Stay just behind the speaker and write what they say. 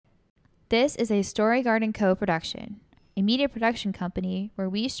This is a Story Garden Co. production, a media production company where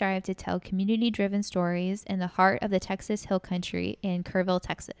we strive to tell community-driven stories in the heart of the Texas Hill Country in Kerrville,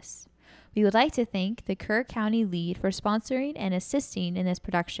 Texas. We would like to thank the Kerr County Lead for sponsoring and assisting in this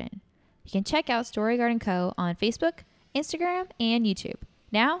production. You can check out Story Garden Co. on Facebook, Instagram, and YouTube.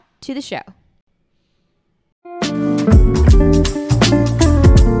 Now, to the show.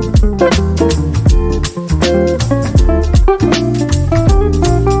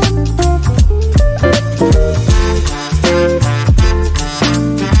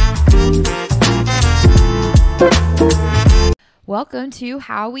 Welcome to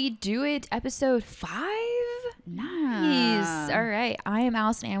How We Do It, episode 5. Nice. All right. I am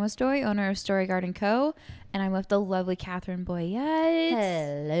Allison Amestoy, owner of Story Garden Co., and I'm with the lovely Catherine Boyette.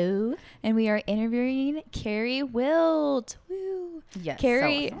 Hello. And we are interviewing Keri Wilt. Woo. Yes.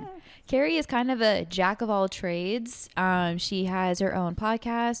 Keri is kind of a jack of all trades. She has her own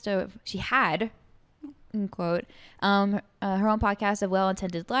podcast. She had, quote, her own podcast of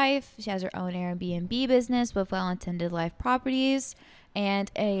Well-Intended Life. She has her own Airbnb business with Well-Intended Life Properties, and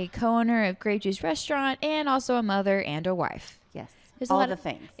a co-owner of Grape Juice Restaurant, and also a mother and a wife. Yes. There's all the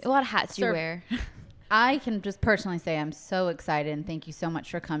things. A lot of hats you wear. I can just personally say I'm so excited, and thank you so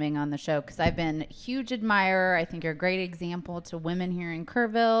much for coming on the show, because I've been a huge admirer. I think you're a great example to women here in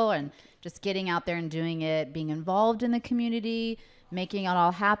Kerrville, and just getting out there and doing it, being involved in the community, making it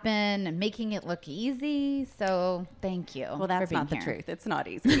all happen, and making it look easy. So thank you. Well, that's not the here. truth. It's not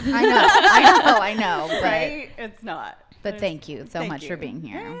easy. I know. Right? It's not. But thank you so much for being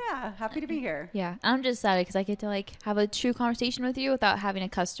here. Yeah, happy to be here. Yeah, I'm just excited because I get to have a true conversation with you without having a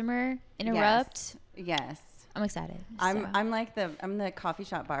customer interrupt. Yes. I'm excited. I'm like I'm the coffee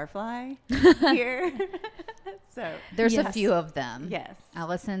shop barfly here. So there's a few of them. Yes.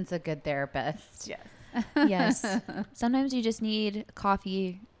 Allison's a good therapist. Yes. Yes. Sometimes you just need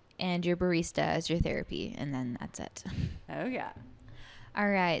coffee and your barista as your therapy, and then that's it. Oh yeah. All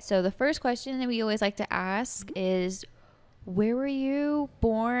right. So the first question that we always like to ask is, where were you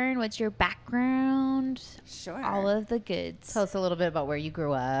born? What's your background? Sure. All of the goods. Tell us a little bit about where you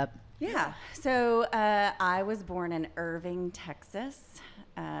grew up. Yeah. So I was born in Irving, Texas,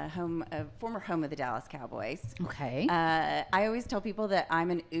 former home of the Dallas Cowboys. Okay. I always tell people that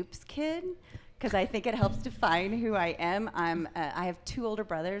I'm an oops kid, because I think it helps define who I am. I have two older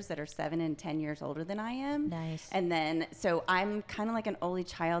brothers that are 7 and 10 years older than I am. Nice. And then, so I'm kind of like an only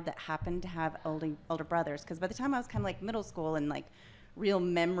child that happened to have older brothers, because by the time I was kind of like middle school and like real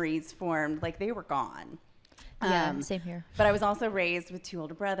memories formed, like they were gone. Yeah, same here. But I was also raised with two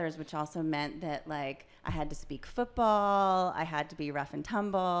older brothers, which also meant that like I had to speak football, I had to be rough and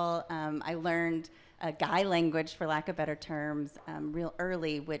tumble. I learned guy language, for lack of better terms, real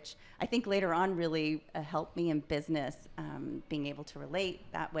early, which I think later on really helped me in business, being able to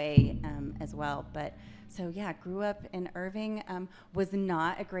relate that way as well. But so yeah, grew up in Irving, was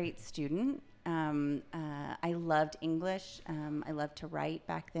not a great student. I loved English. I loved to write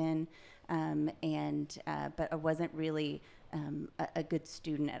back then. But I wasn't really a good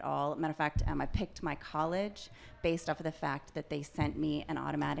student at all. Matter of fact, I picked my college based off of the fact that they sent me an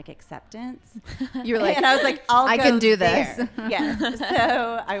automatic acceptance. You were like, and I was like, I can do this. Yes.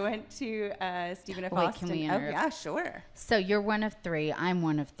 So I went to Stephen F. Wait, Austin. can we Oh interrupt? yeah, sure. So you're one of three. I'm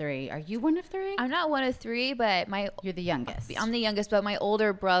one of three. Are you one of three? I'm not one of three, but You're the youngest. I'm the youngest, but my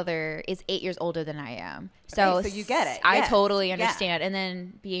older brother is 8 years older than I am. So, Okay, so you get it. I Yes. totally understand. And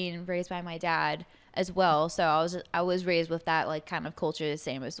then being raised by my dad as well. So I was raised with that like kind of culture, the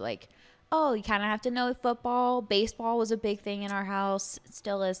same as like, oh, you kind of have to know football. Baseball was a big thing in our house. It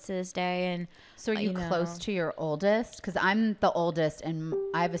still is to this day. And So are you close to your oldest? Because I'm the oldest, and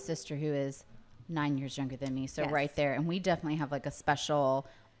I have a sister who is 9 years younger than me. So Yes. right there. And we definitely have like a special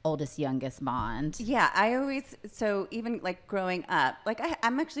oldest, youngest bond. Yeah, so even like growing up, like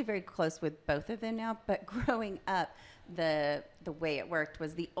I'm actually very close with both of them now, but growing up, the way it worked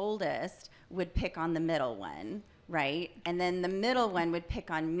was the oldest would pick on the middle one, right? And then the middle one would pick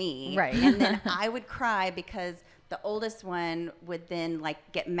on me. Right. And then I would cry because the oldest one would then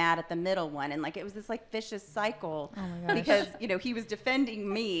like get mad at the middle one. And like it was this like vicious cycle. Oh my gosh. Because, he was defending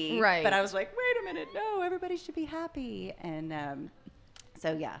me. Right. But I was like, wait a minute, no, everybody should be happy. And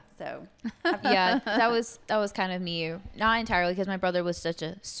so yeah, yeah, that was kind of me. Not entirely, because my brother was such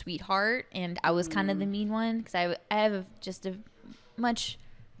a sweetheart, and I was kind of the mean one, because I have just a much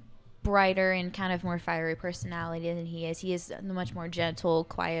brighter and kind of more fiery personality than he is. He is a much more gentle,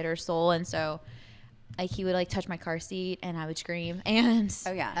 quieter soul, and so like he would like touch my car seat and I would scream, and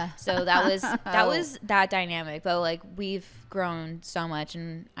oh yeah, so that was that dynamic. But like we've grown so much,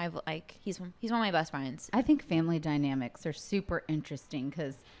 and I've like he's one of my best friends. I think family dynamics are super interesting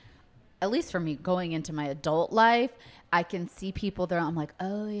because at least for me, going into my adult life, I can see people there. I'm like,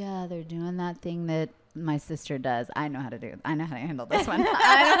 oh yeah, they're doing that thing that my sister does. I know how to do it. I know how to handle this one. I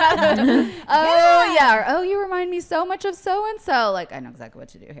know how to oh yeah. Or, oh, you remind me so much of so and so. Like, I know exactly what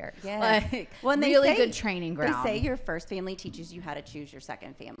to do here. Yes. Like, well, really good training ground. They say your first family teaches you how to choose your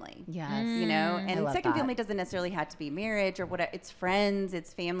second family. Yes. You know, and second that. family doesn't necessarily have to be marriage or whatever. It's friends,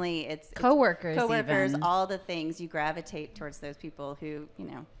 it's family, it's coworkers, even. All the things. You gravitate towards those people who, you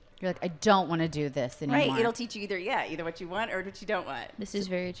know. You're like, I don't want to do this anymore. Right. It'll teach you either what you want or what you don't want. This is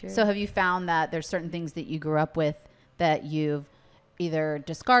very true. So have you found that there's certain things that you grew up with that you've either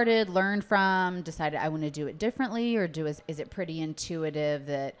discarded, learned from, decided I want to do it differently, or is it pretty intuitive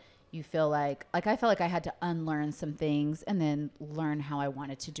that you feel like I felt like I had to unlearn some things and then learn how I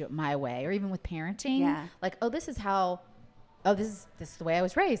wanted to do it my way, or even with parenting? Yeah. Like, this is the way I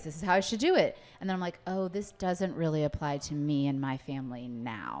was raised. This is how I should do it. And then I'm like, this doesn't really apply to me and my family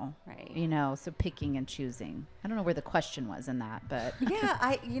now. Right. You know, so picking and choosing. I don't know where the question was in that, but. Yeah,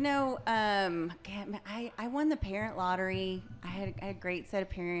 I won the parent lottery. I had a great set of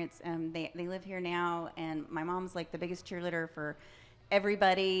parents. They live here now, and my mom's like the biggest cheerleader for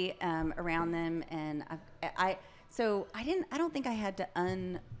everybody around them. And I don't think I had to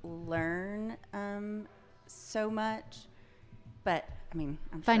unlearn so much. But I mean,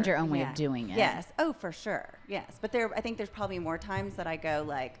 find your own way of doing it. Yes. Oh, for sure. Yes. But I think there's probably more times that I go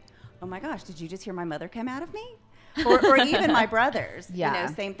like, oh my gosh, did you just hear my mother come out of me? Or even my brothers. Yeah. You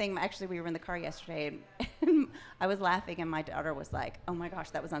know, same thing. Actually, we were in the car yesterday and I was laughing and my daughter was like, oh my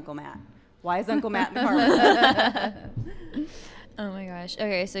gosh, that was Uncle Matt. Why is Uncle Matt in the car with us? Oh my gosh.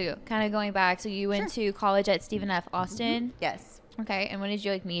 Okay. So kind of going back. So you went to college at Stephen F. Austin. Mm-hmm. Yes. Okay. And when did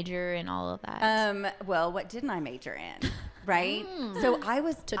you major in all of that? Well, what didn't I major in? Right. So I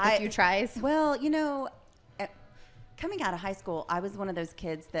took a few tries. Well, you know, coming out of high school, I was one of those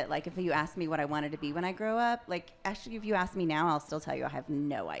kids that, like, if you asked me what I wanted to be when I grow up, like, actually, if you ask me now, I'll still tell you I have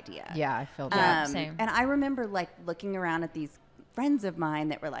no idea. Yeah, I feel that. Same. And I remember, like, looking around at these friends of mine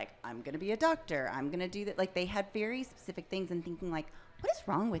that were like, I'm going to be a doctor. I'm going to do that. Like, they had very specific things and thinking, like, what is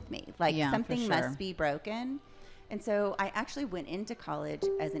wrong with me? Like, something must be broken. And so I actually went into college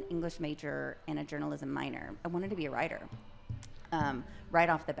as an English major and a journalism minor. I wanted to be a writer. Right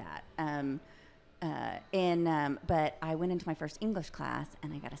off the bat. But I went into my first English class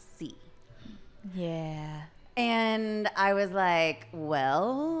and I got a C. Yeah. And I was like,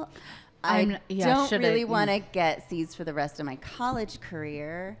 well, I don't really want to get C's for the rest of my college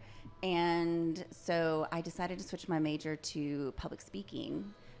career. And so I decided to switch my major to public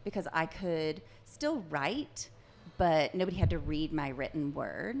speaking because I could still write, but nobody had to read my written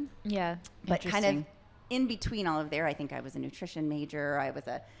word. Yeah. But kind of in between all of there, I think I was a nutrition major. I was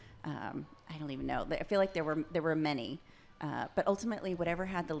I don't even know. I feel like there were many, but ultimately, whatever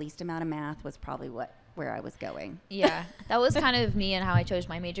had the least amount of math was probably where I was going. Yeah, that was kind of me and how I chose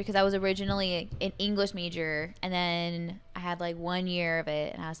my major because I was originally an English major, and then I had like 1 year of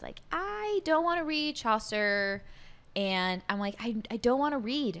it, and I was like, I don't want to read Chaucer, and I'm like, I don't want to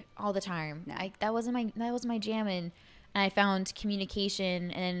read all the time. No. That wasn't my jam, and I found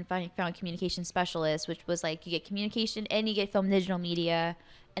communication and found communication specialist, which was like you get communication and you get film digital media.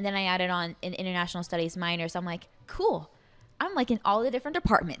 And then I added on an international studies minor. So I'm like, cool. I'm like in all the different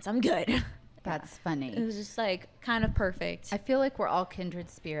departments. I'm good. That's funny. It was just like kind of perfect. I feel like we're all kindred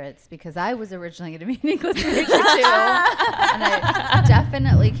spirits because I was originally going to be an English major too. And I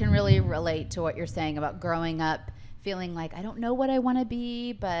definitely can really relate to what you're saying about growing up feeling like I don't know what I want to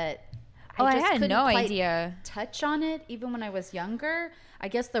be, but I had no idea. Touch on it even when I was younger. I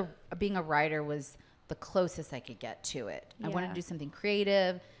guess being a writer was the closest I could get to it. Yeah. I wanted to do something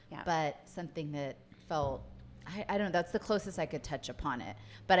creative, but something that felt, I don't know, that's the closest I could touch upon it.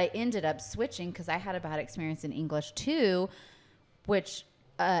 But I ended up switching because I had a bad experience in English too, which,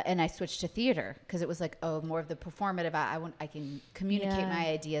 and I switched to theater because it was like, more of the performative. I can communicate my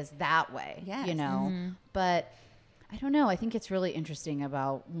ideas that way, you know, but I don't know. I think it's really interesting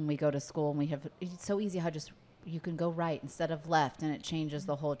about when we go to school and it's so easy how just you can go right instead of left and it changes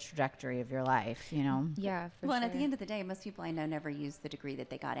the whole trajectory of your life, you know? Yeah, for well, sure. and at the end of the day, most people I know never use the degree that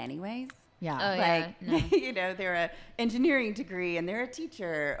they got anyways. Yeah. Oh, like, yeah. No. you know, they're a engineering degree and they're a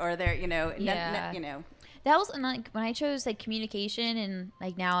teacher or they're, you know, Yeah. you know. That was like when I chose like communication and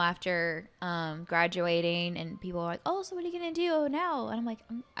like now after graduating and people are like, oh, so what are you going to do now? And I'm like,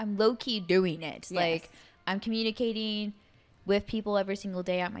 I'm low key doing it. Yes. Like I'm communicating with people every single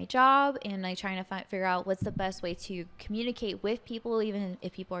day at my job and like trying to figure out what's the best way to communicate with people, even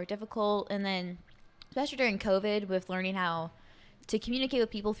if people are difficult. And then especially during COVID with learning how to communicate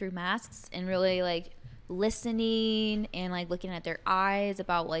with people through masks and really like listening and like looking at their eyes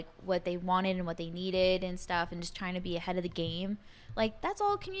about like what they wanted and what they needed and stuff, and just trying to be ahead of the game. Like that's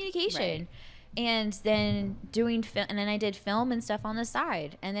all communication. Right. And then doing film, and then I did film and stuff on the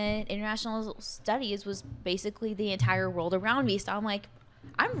side, and then international studies was basically the entire world around me. So I'm like,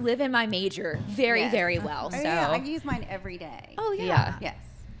 I'm living my major very, Yes. very well. Oh, So yeah, I use mine every day. oh yeah. Yeah. Yes.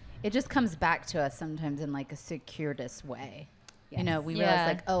 It just comes back to us sometimes in like a circuitous way. You know, Yes. we Yeah. realize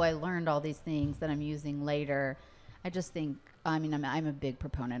like, oh, I learned all these things that I'm using later. I just think, I mean, I'm a big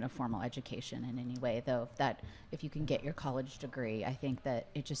proponent of formal education in any way, though, if you can get your college degree, I think that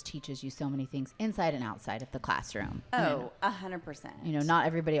it just teaches you so many things inside and outside of the classroom. Oh, 100%. You know, not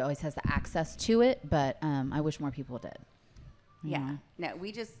everybody always has the access to it, but I wish more people did. you Yeah. know? No,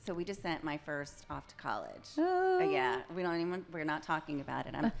 we just sent my first off to college. Yeah. We're not talking about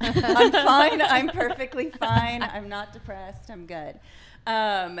it. I'm fine. I'm perfectly fine. I'm not depressed. I'm good.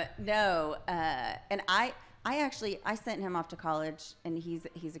 No. And I sent him off to college, and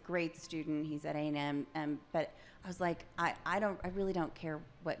he's a great student. He's at A&M. But I was like, I really don't care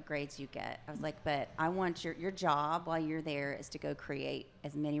what grades you get. I was like, but I want your job while you're there is to go create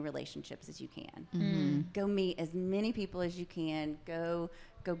as many relationships as you can. Mm-hmm. Go meet as many people as you can. Go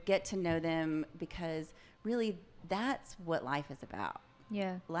get to know them, because really that's what life is about.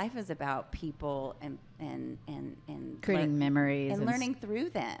 Yeah. Life is about people and Creating memories and learning through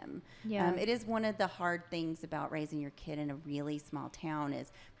them. Yeah. It is one of the hard things about raising your kid in a really small town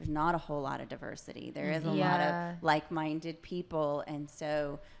is there's not a whole lot of diversity. There is a lot Yeah. of like-minded people, and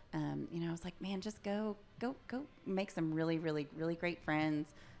so I was like, man, just go make some really, really, really great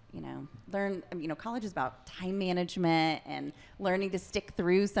friends. Learn. College is about time management and learning to stick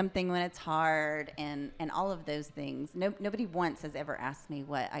through something when it's hard, and all of those things. Nobody once has ever asked me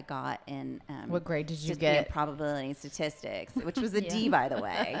what I got in. What grade did you in get? probability and statistics, which was a Yeah. D, by the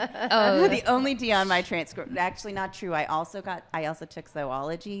way. Oh. The only D on my transcript. Actually, not true. I also took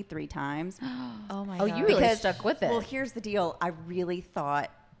zoology 3 times. Oh my Oh, god. you really Because- stuck with it. Well, here's the deal. I really thought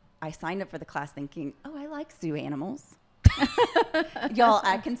I signed up for the class thinking, oh, I like zoo animals. Y'all,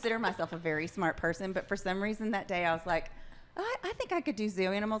 I consider myself a very smart person, but for some reason that day I was like, I think I could do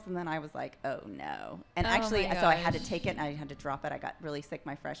zoo animals, and then I was like, oh no. And Oh actually, my so I had to gosh. take it, and I had to drop it. I got really sick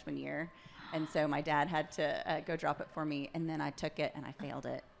my freshman year, and so my dad had to go drop it for me, and then I took it and I failed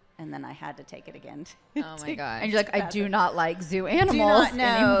it, and then I had to take it again. Oh my gosh. and you're like, I do not like zoo Do animals not,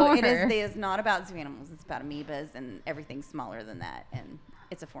 no, anymore. it is not about zoo animals. It's about amoebas and everything smaller than that, and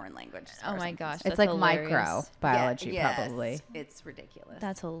it's a foreign language. as far Oh as my I'm gosh. It's That's like hilarious. microbiology, yes, probably. It's ridiculous.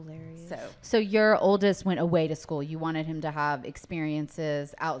 That's hilarious. So your oldest went away to school. You wanted him to have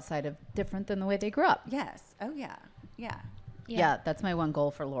experiences outside of different than the way they grew up. Yes. Oh yeah. Yeah. Yeah, that's my one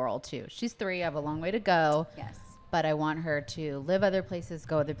goal for Laurel too. She's 3. I have a long way to go. Yes. But I want her to live other places,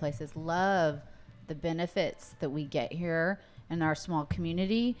 go other places, love the benefits that we get here in our small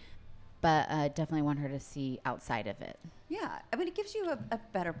community. But definitely want her to see outside of it. Yeah. I mean, it gives you a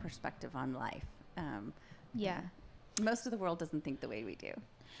better perspective on life. Yeah. Most of the world doesn't think the way we do.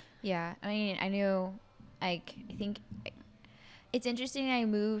 Yeah. I mean, I knew, I think it's interesting. I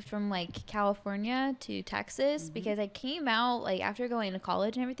moved from California to Texas because I came out after going to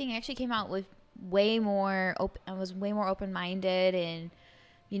college and everything. I actually came out with way more open. I was way more open-minded and,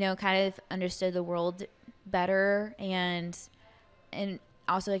 kind of understood the world better and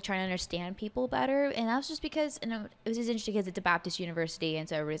also trying to understand people better. And that was just because, and it was just interesting because it's a Baptist university, and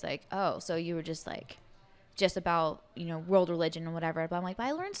so everybody's like, oh, so you were just about world religion and whatever. But I'm like, but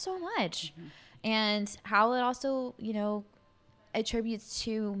I learned so much. And how it also attributes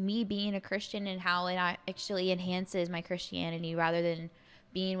to me being a Christian, and how it actually enhances my Christianity rather than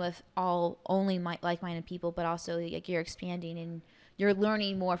being with only like-minded people, but also you're expanding and you're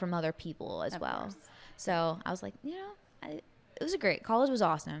learning more from other people as well. Course. So I was like, it was college was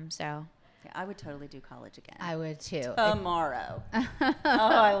awesome. So Yeah, I would totally do college again. I would too. Tomorrow. Oh,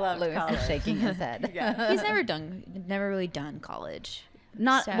 I love Lewis college. is shaking his head. Yeah. he's never really done college.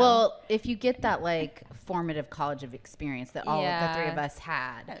 Not So- well, if you get that formative college of experience that all of the 3 of Yeah. us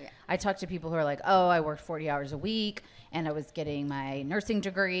had. Oh, yeah. I talk to people who are like, oh, I worked 40 hours a week and I was getting my nursing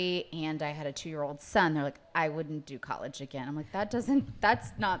degree and I had a 2-year-old son. They're like, I wouldn't do college again. I'm like,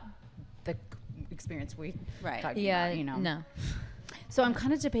 that's not the experience we Right. talking Yeah, about, no. So I'm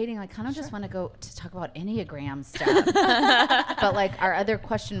kind of debating, just want to go to talk about Enneagram stuff. But our other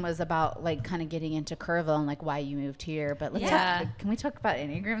question was about kind of getting into Kerrville and why you moved here. But let's Yeah. can we talk about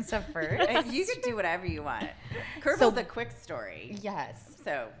Enneagram stuff first? You can do whatever you want. Kerrville's a quick story. Yes.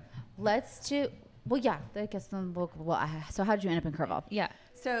 So Let's do. Well, yeah. I guess then so how did you end up in Kerrville? Yeah.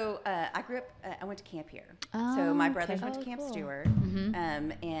 So I grew up. I went to camp here. Oh, so my okay. brothers went to Oh, Camp cool. Stewart,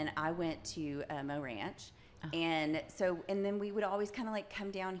 and I went to Mo Ranch. And then we would always kind of like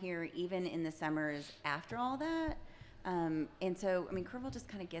come down here, even in the summers after all that. And so, I mean, Kerrville just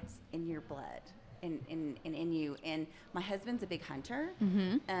kind of gets in your blood. In you. And my husband's a big hunter.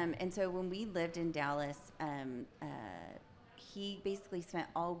 And so when we lived in Dallas, he basically spent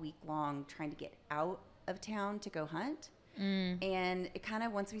all week long trying to get out of town to go hunt. And it kind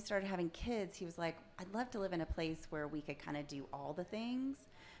of, once we started having kids, he was like, I'd love to live in a place where we could kind of do all the things.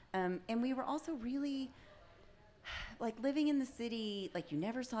 And we were also really, like, living in the city, like, you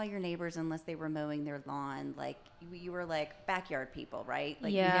never saw your neighbors unless they were mowing their lawn. Like, you were like backyard people, right?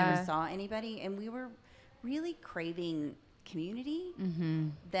 Like, you never saw anybody. And we were really craving community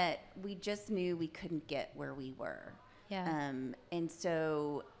that we just knew we couldn't get where we were. And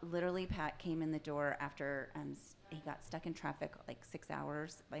so literally Pat came in the door after he got stuck in traffic like 6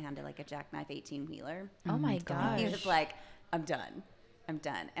 hours behind a jackknife 18-wheeler. Oh my gosh. He was like, I'm done.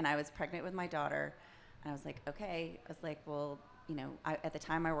 And I was pregnant with my daughter. And I was like, okay. I was like, well, you know, at the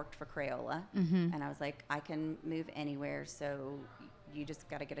time I worked for Crayola. And I was like, I can move anywhere. So you just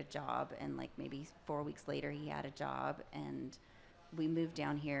got to get a job. And like maybe 4 weeks later, he had a job. And we moved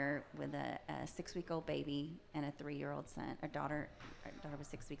down here with a 6-week-old baby and a 3-year-old son. Our daughter was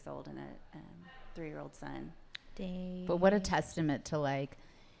 6 weeks old and a 3-year-old son. Dang. But what a testament to like,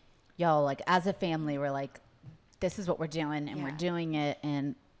 y'all, like as a family, we're like, this is what we're doing and we're doing it.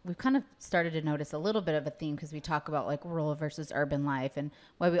 And we've kind of started to notice a little bit of a theme because we talk about like rural versus urban life and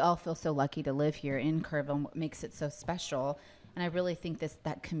why we all feel so lucky to live here in Kerrville and what makes it so special. And I really think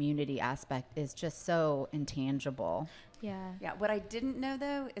that community aspect is just so intangible. Yeah. What I didn't know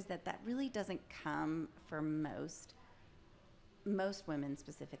though is that really doesn't come for most women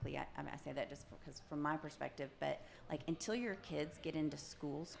specifically. I say that just because from my perspective, but like until your kids get into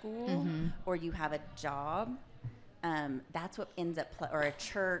school or you have a job, that's what ends up or a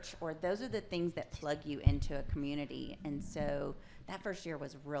church, or those are the things that plug you into a community. And so that first year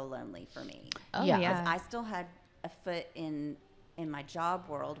was real lonely for me. Oh, Yeah. yeah. I still had a foot in my job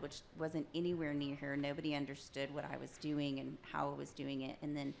world, which wasn't anywhere near here. Nobody understood what I was doing and how I was doing it.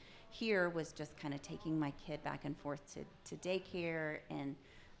 And then here was just kind of taking my kid back and forth to daycare. And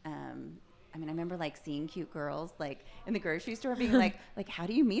I mean, I remember like seeing cute girls like in the grocery store being like how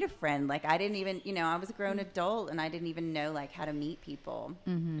do you meet a friend? Like I didn't even, you know, I was a grown adult and I didn't even know like how to meet people.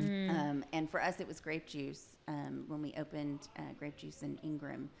 And for us, it was grape juice. When we opened grape juice in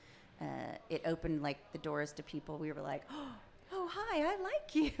Ingram, it opened like the doors to people. We were like, oh, hi, I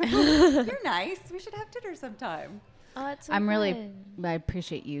like you. You're nice. We should have dinner sometime. Oh, that's so I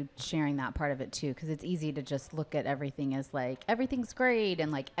appreciate you sharing that part of it too, because it's easy to just look at everything as like everything's great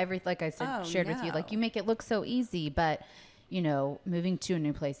and like like I said, shared with you, like you make it look so easy, but you know, moving to a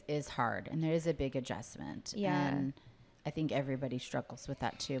new place is hard and there is a big adjustment. Yeah. And I think everybody struggles with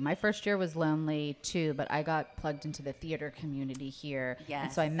that too. My first year was lonely too, but I got plugged into the theater community here. Yes.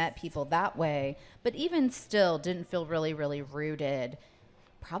 And so I met people that way, but even still didn't feel really, really rooted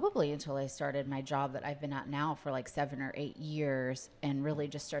probably until I started my job that I've been at now for like 7 or 8 years and really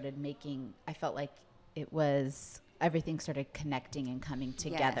just started I felt like it was, everything started connecting and coming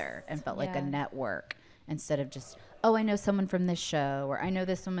together and felt like a network instead of just, oh, I know someone from this show or I know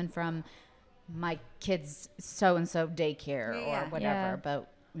this woman from my kids so-and-so daycare or whatever. But,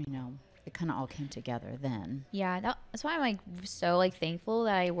 you know, it kind of all came together then. Yeah, that's why I'm like so like thankful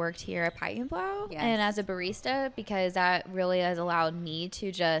that I worked here at Pike and Plow and as a barista, because that really has allowed me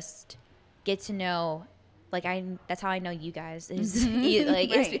to just get to know, like that's how I know you guys is like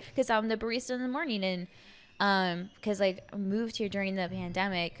because I'm the barista in the morning and because like I moved here during the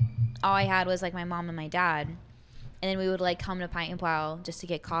pandemic, all I had was like my mom and my dad. And then we would like come to Pint and Plow just to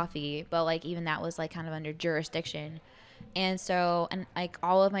get coffee, but like even that was like kind of under jurisdiction. And so, and like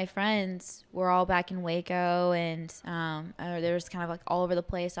all of my friends were all back in Waco, and they were just kind of like all over the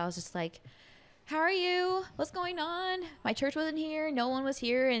place. I was just like, "How are you? What's going on?" My church wasn't here, no one was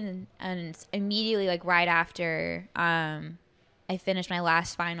here, and immediately like right after I finished my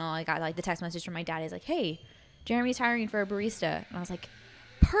last final, I got like the text message from my dad. He's like, "Hey, Jeremy's hiring for a barista," and I was like,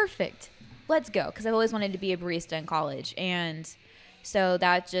 "Perfect. Let's go," because I've always wanted to be a barista in college. And so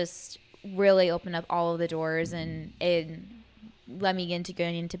that just really opened up all of the doors and it let me into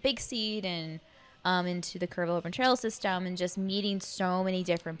going into Big Seed and into the Kerrville Urban Trail system and just meeting so many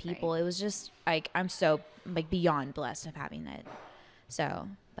different people. It was just like, I'm so like beyond blessed of having it. So,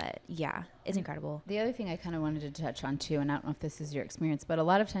 but yeah, it's incredible. The other thing I kind of wanted to touch on too, and I don't know if this is your experience, but a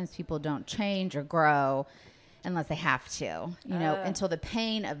lot of times people don't change or grow unless they have to, you know, until the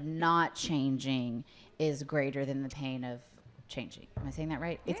pain of not changing is greater than the pain of changing. Am I saying that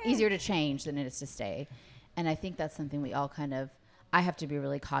right? It's Yeah. easier to change than it is to stay. And I think that's something we all I have to be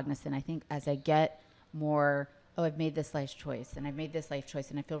really cognizant. I think as I get more, I've made this life choice and I've made this life choice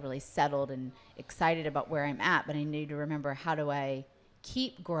and I feel really settled and excited about where I'm at, but I need to remember, how do I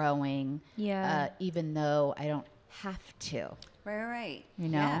keep growing even though I don't have to? Right. You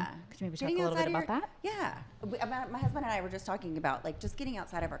know? Yeah. Could you maybe talk Getting a little outside bit of about that? Yeah. My husband and I were just talking about like just getting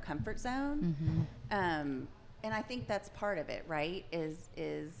outside of our comfort zone. And I think that's part of it, right? Is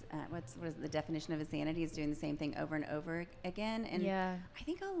what is the definition of insanity? Is doing the same thing over and over again. And I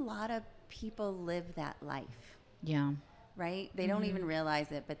think a lot of people live that life. Yeah. Right? They don't even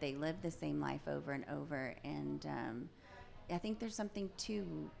realize it, but they live the same life over and over. And I think there's something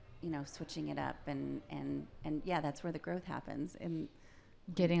to, switching it up and yeah, that's where the growth happens. And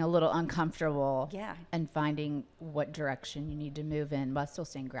getting a little uncomfortable. Yeah. And finding what direction you need to move in while still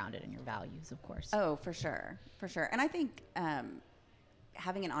staying grounded in your values, of course. Oh, for sure. For sure. And I think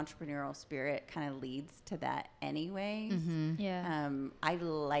having an entrepreneurial spirit kind of leads to that anyways. Yeah. I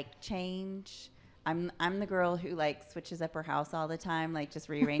like change. I'm the girl who like switches up her house all the time, like just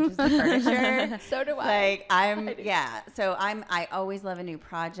rearranges the furniture. So do I. Like So I always love a new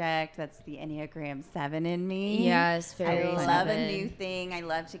project. That's the Enneagram 7 in me. Yes, very I love a 7. new thing. I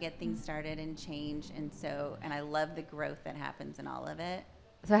love to get things started and change, and I love the growth that happens in all of it.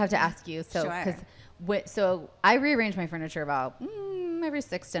 So I have to ask you, Sure. so I rearrange my furniture about every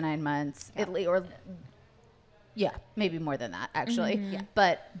 6 to 9 months, maybe more than that actually. Yeah.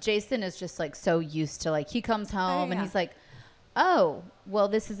 But Jason is just like so used to, like, he comes home and yeah. he's like, oh, well,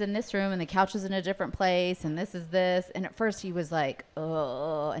 this is in this room and the couch is in a different place and this is this. And at first he was like,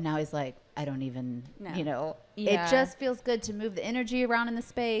 oh, and now he's like, I don't even, No. Yeah. it just feels good to move the energy around in the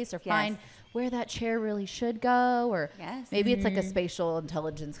space or find where that chair really should go, or maybe it's like a spatial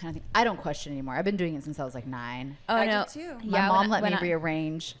intelligence kind of thing. I don't question anymore. I've been doing it since I was like 9. Oh, I no. do too. My mom let me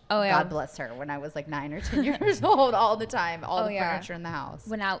rearrange. Oh, yeah. God bless her. When I was like 9 or 10 years old, all the time, all the furniture in the house.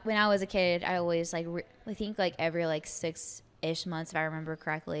 When I was a kid, I always like I think like every like 6-ish months, if I remember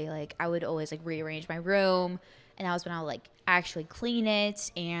correctly, like I would always like rearrange my room, and that was when I would like actually clean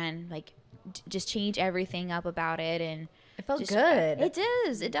it and like just change everything up about it. And it felt good. It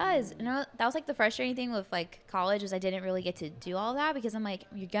does. That was like the frustrating thing with like college, was I didn't really get to do all that, because I'm like,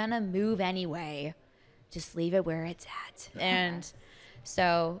 you're gonna move anyway, just leave it where it's at. And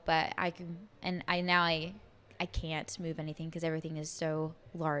so, but I can, and I can't move anything because everything is so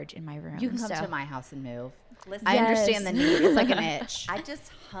large in my room. You can come to my house and move. Listen, I understand the need. It's like an itch. I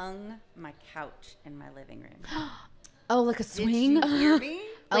just hung my couch in my living room. Oh, like a swing? Did you hear me?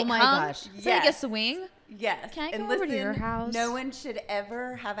 Oh my gosh. Is it like a swing? Yes. Can I And go over to your house? No one should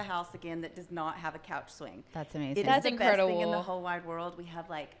ever have a house again that does not have a couch swing. That's amazing. That's It's the best thing in the incredible. whole wide world. We have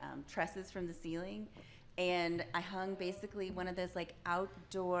like trusses from the ceiling, and I hung basically one of those like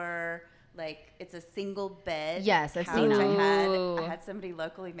outdoor, like it's a single bed. Yes, I've couch. seen them. I had somebody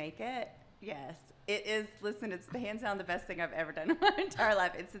locally make it. Yes, it is. Listen, it's the hands down the best thing I've ever done in my entire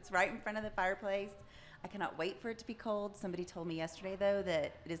life. It sits right in front of the fireplace. I cannot wait for it to be cold. Somebody told me yesterday, though, that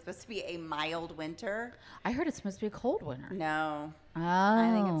it is supposed to be a mild winter. I heard it's supposed to be a cold winter. No. Oh.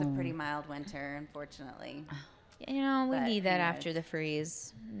 I think it's a pretty mild winter, unfortunately. We But need that anyways. after the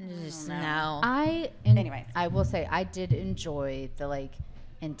freeze. Just know. no. Anyways. I will say I did enjoy the like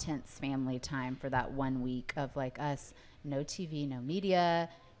intense family time for that 1 week of like us, no TV, no media,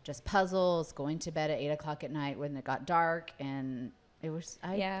 just puzzles, going to bed at 8 o'clock at night when it got dark. And it was,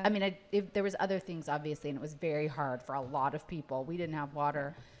 there was other things obviously, and it was very hard for a lot of people. We didn't have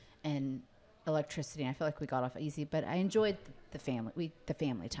water and electricity, and I feel like we got off easy, but I enjoyed the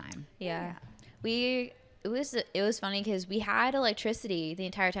family time. Yeah. It was funny because we had electricity the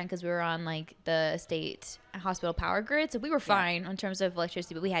entire time because we were on like the state hospital power grid, so we were fine in terms of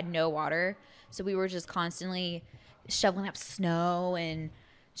electricity, but we had no water, so we were just constantly shoveling up snow and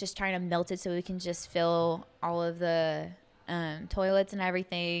just trying to melt it so we can just fill all of the toilets and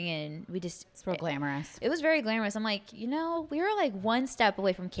everything. And it's real glamorous. It was very glamorous. I'm like, we were like one step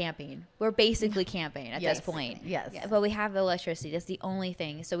away from camping. We're basically camping at this point. Yes. Yeah, but we have the electricity. That's the only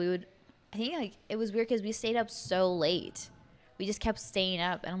thing. So I think like it was weird because we stayed up so late. We just kept staying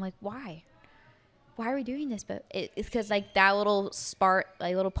up, and I'm like, why? Why are we doing this? But it's because like that little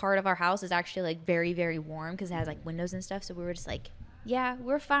little part of our house is actually like very, very warm because it has like windows and stuff. So we were just like, yeah,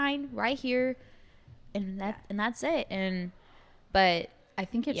 we're fine right here, and that's it. But I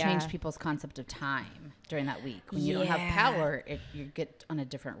think it changed people's concept of time during that week. When you don't have power, you get on a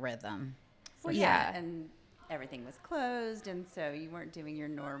different rhythm. Well, yeah, and everything was closed, and so you weren't doing your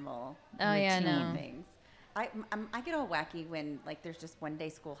normal routine things. I get all wacky when like there's just 1 day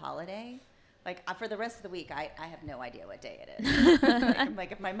school holiday. Like for the rest of the week, I have no idea what day it is. I'm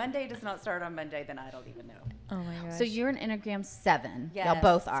like, if my Monday does not start on Monday, then I don't even know. Oh my gosh. So you're an Enneagram 7. Yes. Y'all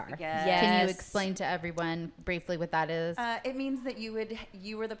both are. Yes. Can you explain to everyone briefly what that is? It means that you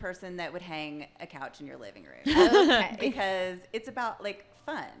were the person that would hang a couch in your living room. Okay. Because it's about like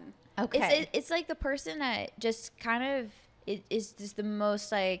fun. Okay. It's like the person that just kind of is just the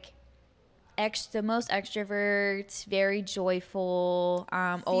most like the most extrovert, very joyful,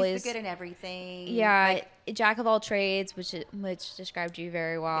 always Sees the good in everything. yeah, Like, jack of all trades, which described you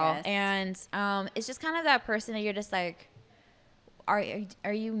very well. Yes. And it's just kind of that person that you're just like, are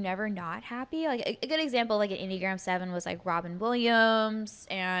you never not happy? Like a good example, like an Enneagram 7 was like Robin Williams,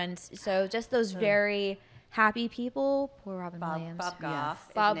 and so just those very happy people. Poor Robin Williams. Bob Goff.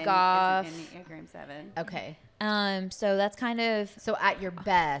 Yes. Bob is Goff. an Enneagram 7. Okay. So that's kind of So at your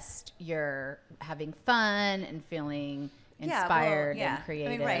best, you're having fun and feeling inspired and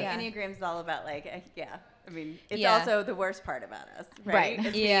creative. I mean, right. Yeah. Enneagram's all about like, I mean, it's Yeah. also the worst part about us, Right. right?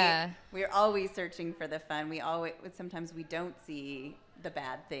 Is Yeah. We're always searching for the fun. Sometimes we don't see the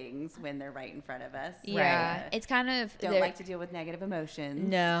bad things when they're right in front of us. yeah. It's kind of Don't like to deal with negative emotions.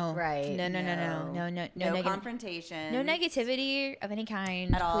 no Right. no No confrontation. no negativity of any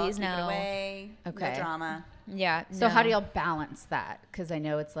kind. at all. Please Keep it no. away. Okay. No drama. Yeah. So how no. do y'all balance that? Because I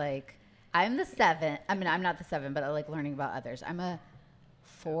know it's like, I'm the 7. I mean, I'm not the 7, but I like learning about others. I'm a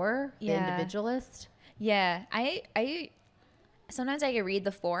 4, the Yeah. individualist. Yeah, I sometimes I can read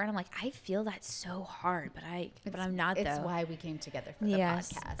the 4 and I'm like, I feel that so hard, but I'm not though. It's why we came together for the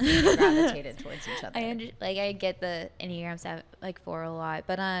Yes. podcast. We gravitated towards each other. I get the Enneagram 7 like 4 a lot,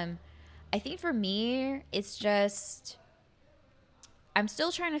 but I think for me it's just I'm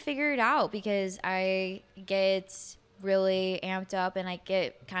still trying to figure it out because I get really amped up and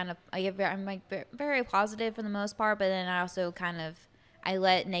I'm like very positive for the most part, but then I also I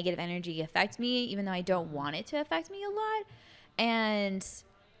let negative energy affect me even though I don't want it to affect me a lot. And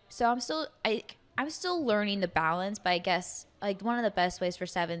so I'm still learning the balance, but I guess like one of the best ways for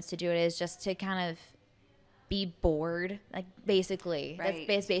 7s to do it is just to kind of be bored, like basically. Right.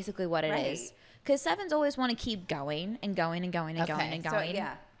 That's basically what it is. Right. Because 7s always want to keep going and going and going and Okay. going and So going.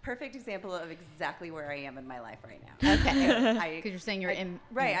 yeah, perfect example of exactly where I am in my life right now. Okay. Because you're saying you're in.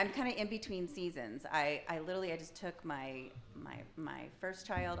 Right, I'm kind of in between seasons. I just took my first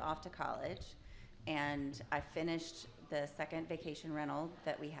child off to college, and I finished the second vacation rental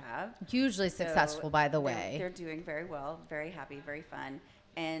that we have. Hugely So successful, by the way. They're doing very well, very happy, very fun.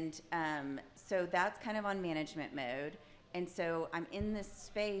 And so that's kind of on management mode. And so I'm in this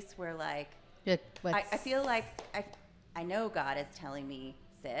space where like, I feel like I know God is telling me,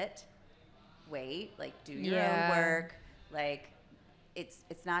 sit, wait, like do your own work. Like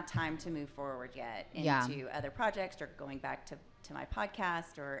it's not time to move forward yet into other projects or going back to my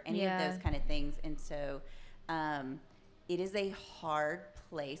podcast or any of those kind of things. And so it is a hard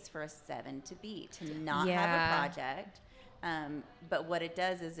place for a 7 to be, to not have a project. But what it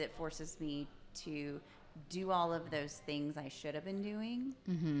does is it forces me to do all of those things I should have been doing,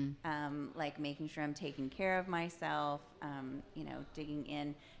 like making sure I'm taking care of myself, digging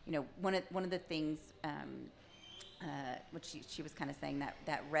in. One of the things, which she was kind of saying,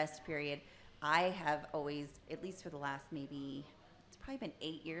 that rest period, I have always, at least for the last maybe, it's probably been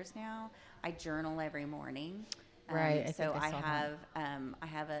 8 years now, I journal every morning. Right. So I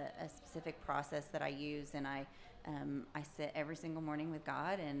have a specific process that I use, and I sit every single morning with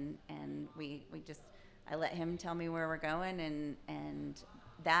God, and we just, I let him tell me where we're going, and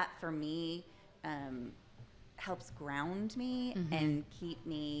that for me helps ground me and keep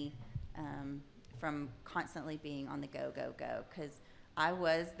me from constantly being on the go, because I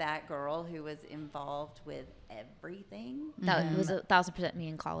was that girl who was involved with everything. That was 1,000% me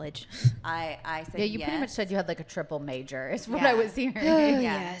in college. I said Yeah, you yes. pretty much said you had like a triple major is what Yeah. I was hearing.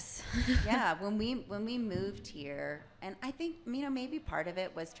 Yes. Yeah, when we moved here, and I think maybe part of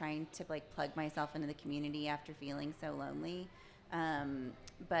it was trying to like plug myself into the community after feeling so lonely.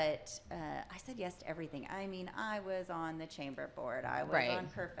 But I said yes to everything. I mean, I was on the chamber board. I was on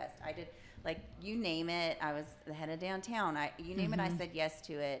Perfest. I did, like, you name it. I was the head of downtown. You name it, I said yes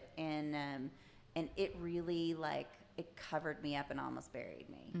to it. And it really, like, it covered me up and almost buried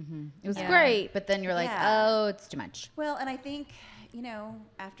me. It was great, but then you're like, oh, it's too much. Well, and I think,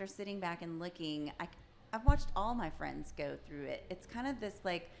 after sitting back and looking, I've watched all my friends go through it. It's kind of this,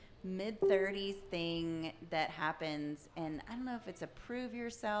 like, mid-30s thing that happens, and I don't know if it's a prove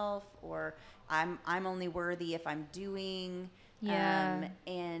yourself or I'm only worthy if I'm doing. I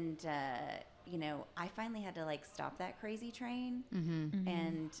finally had to like stop that crazy train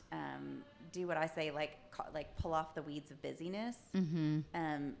and do what I say, like pull off the weeds of busyness.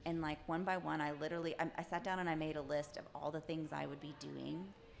 And like one by one, I sat down and I made a list of all the things I would be doing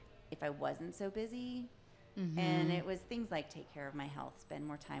if I wasn't so busy. And it was things like take care of my health, spend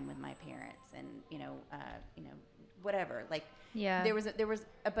more time with my parents, and whatever. Like there was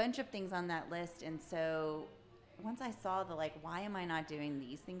a bunch of things on that list, and so once I saw why am I not doing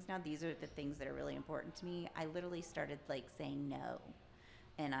these things now? These are the things that are really important to me. I literally started like saying no,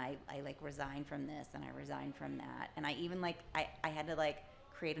 and I like resigned from this and I resigned from that, and I even I had to like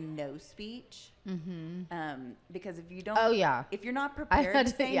create a no speech, because if you don't, if you're not prepared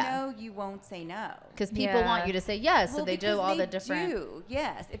to say no, you won't say no. Because people want you to say yes, so they do all the different.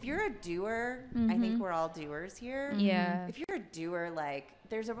 Yes, if you're a doer, I think we're all doers here. Yeah. If you're a doer, like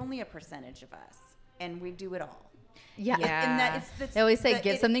there's only a percentage of us, and we do it all. Yeah. And they always say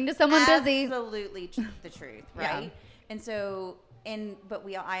give something to someone busy. Absolutely the truth, right? And so. But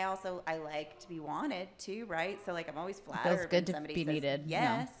I like to be wanted too, right? So like I'm always flattered. Feels good when to somebody be says needed.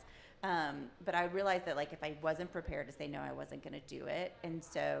 yes. But I realized that like if I wasn't prepared to say no, I wasn't going to do it. And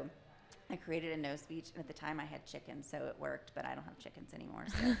so I created a no speech. And at the time I had chickens, so it worked. But I don't have chickens anymore.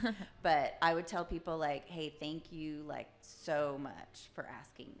 So. But I would tell people like, hey, thank you like so much for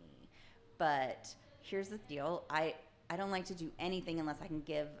asking me. But here's the deal. I don't like to do anything unless I can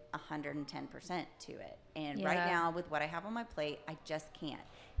give 110% to it. And right now, with what I have on my plate, I just can't.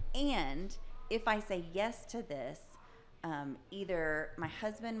 And if I say yes to this, either my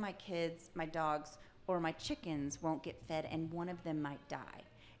husband, my kids, my dogs, or my chickens won't get fed, and one of them might die.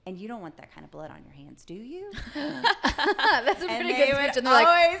 And you don't want that kind of blood on your hands, do you? That's a pretty good speech. And they're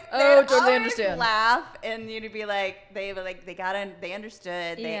like, oh, totally understand. Laugh, and you'd be like, they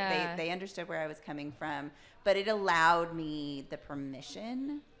understood. They understood where I was coming from. But it allowed me the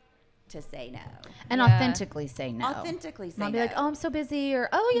permission to say no. And authentically say no. Authentically say no. Not be like, oh, I'm so busy, or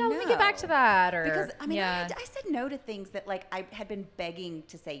oh yeah, let me get back to that. Or because I mean, I said no to things that like I had been begging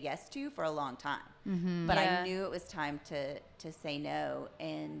to say yes to for a long time. But I knew it was time to say no.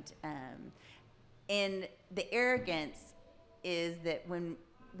 And the arrogance is that when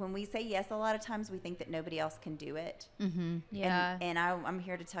we say yes, a lot of times we think that nobody else can do it. And I'm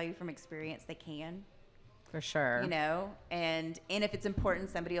here to tell you from experience, they can. For sure. And if it's important,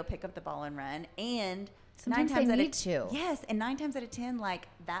 somebody will pick up the ball and run. And sometimes they need to. Yes, and 9 times out of 10, like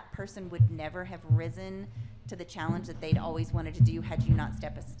that person would never have risen to the challenge that they'd always wanted to do had you not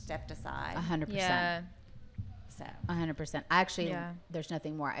stepped aside. 100%. Yeah. So 100%. Actually, there's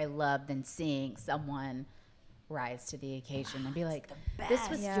nothing more I love than seeing someone rise to the occasion and be like, this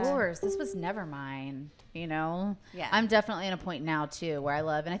was yours. This was never mine. Yeah. I'm definitely in a point now too where I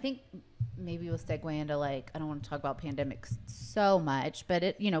love, and I think maybe we'll segue into like, I don't want to talk about pandemics so much, but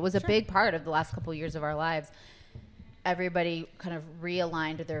it, was a big part of the last couple of years of our lives. Everybody kind of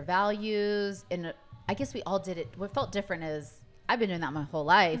realigned their values, and I guess we all did it. What felt different is I've been doing that my whole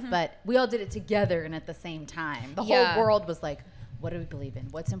life, but we all did it together and at the same time. The whole world was like, what do we believe in?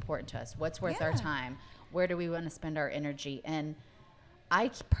 What's important to us? What's worth our time? Where do we want to spend our energy? And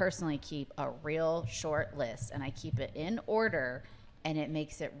I personally keep a real short list, and I keep it in order. And it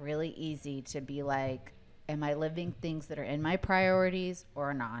makes it really easy to be like, am I living things that are in my priorities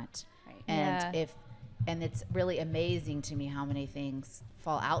or not? Right. And it's really amazing to me how many things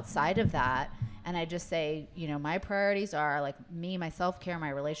fall outside of that. And I just say, my priorities are like me, my self-care,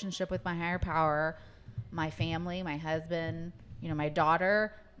 my relationship with my higher power, my family, my husband, my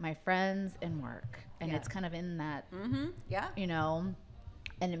daughter, my friends, and work. And it's kind of in that, and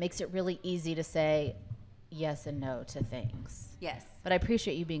it makes it really easy to say yes and no to things. Yes. But I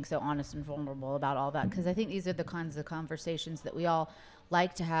appreciate you being so honest and vulnerable about all that, because I think these are the kinds of conversations that we all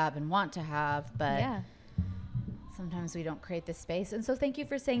like to have and want to have, but sometimes we don't create the space. And so thank you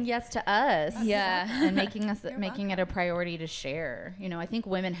for saying yes to us. And making it a priority to share. I think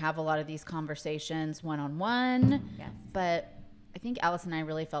women have a lot of these conversations one-on-one, but I think Alice and I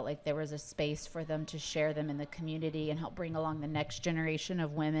really felt like there was a space for them to share them in the community and help bring along the next generation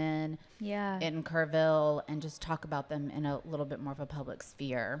of women in Kerrville and just talk about them in a little bit more of a public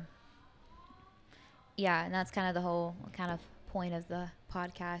sphere. Yeah, and that's kind of the whole kind of point of the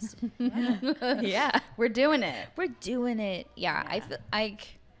podcast. We're doing it. Yeah. I feel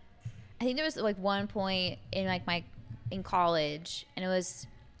like, I think there was like one point in like in college, and it was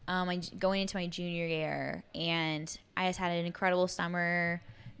going into my junior year, and I just had an incredible summer.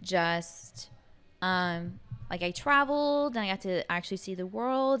 Just like I traveled and I got to actually see the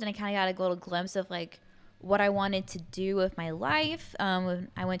world, and I kind of got a little glimpse of like what I wanted to do with my life. When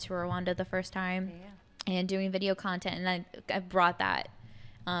I went to Rwanda the first time and doing video content, and I brought that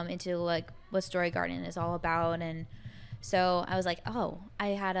into like what Story Garden is all about. And So I was like, oh, I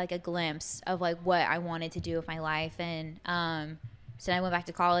had like a glimpse of like what I wanted to do with my life. And so I went back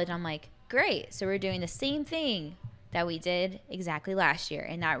to college. And I'm like, great. So we're doing the same thing that we did exactly last year.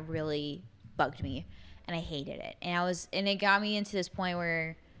 And that really bugged me. And I hated it. And it got me into this point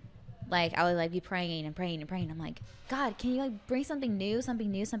where like I would like be praying and praying and praying. I'm like, God, can you like bring something new, something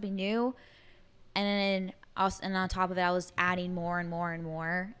new, something new? And then also, and on top of it, I was adding more and more and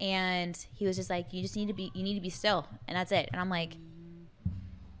more. And he was just like, you need to be still. And that's it. And I'm like,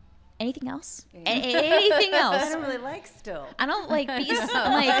 anything else? Yeah. Anything else? I don't really like still. I don't like I'm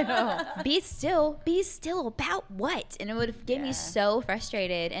like, be still about what? And it would get me so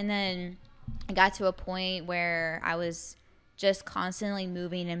frustrated. And then I got to a point where I was just constantly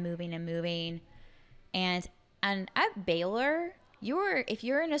moving and moving and moving. And at Baylor, if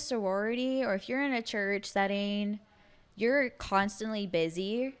you're in a sorority or if you're in a church setting, you're constantly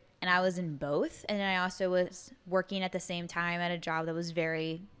busy. And I was in both. And then I also was working at the same time at a job that was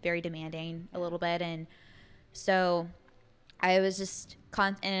very, very demanding a little bit. And so I was just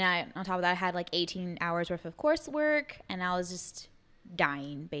on top of that, I had like 18 hours worth of coursework, and I was just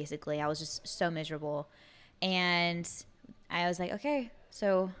dying, basically. I was just so miserable. And I was like, okay,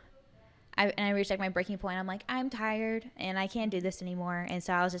 so I reached like my breaking point. I'm like, I'm tired and I can't do this anymore. And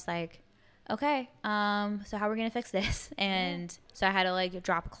so I was just like, okay, so how are we going to fix this? And so I had to like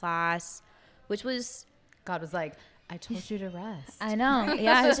drop a class, which was, God was like, I told you to rest. I know.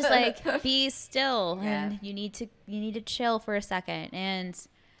 Yeah. It was just like, be still and Yeah. you need to chill for a second. And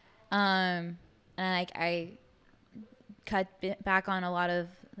I cut back on a lot of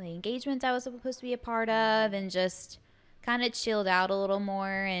the engagements I was supposed to be a part of and just kind of chilled out a little more.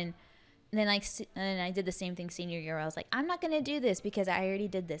 And then and I did the same thing senior year. Where I was like, I'm not going to do this because I already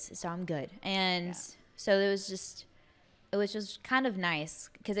did this, so I'm good. And so it was just kind of nice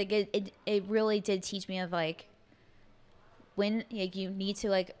because it really did teach me of like when like you need to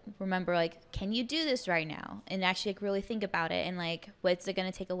like remember like, can you do this right now, and actually like really think about it and like what's it going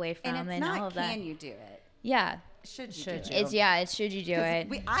to take away from And it's and not all of that. can you do it? Yeah, Should you Should do you? it? it's should you do 'Cause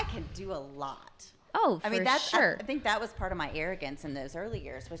it? I can do a lot. Oh, I mean, for that's sure. I think that was part of my arrogance in those early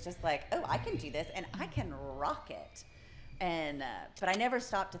years was just like, oh, I can do this and I can rock it. And but I never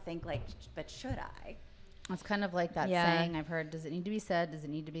stopped to think like, but should I? It's kind of like that saying I've heard, does it need to be said? Does it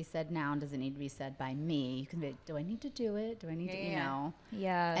need to be said now? And does it need to be said by me? You can be like, do I need to do it? Do I need to, you know?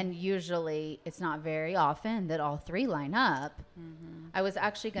 Yeah. And usually it's not very often that all three line up. Mm-hmm. I was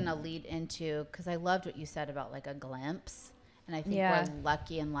actually going to lead into, because I loved what you said about like a glimpse. And I think we're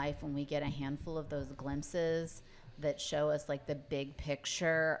lucky in life when we get a handful of those glimpses that show us like the big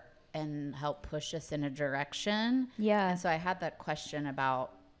picture and help push us in a direction. Yeah. And so I had that question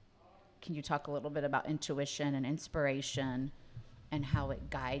about, can you talk a little bit about intuition and inspiration and how it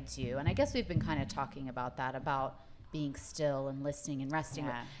guides you? And I guess we've been kind of talking about that, about being still and listening and resting.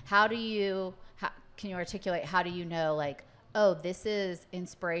 Yeah. Can you articulate, how do you know like, oh, this is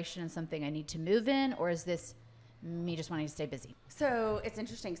inspiration and something I need to move in, or is this me just wanting to stay busy? So it's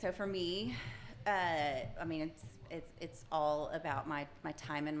interesting. So for me, I mean, it's all about my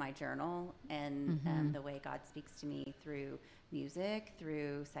time in my journal and the way God speaks to me through music,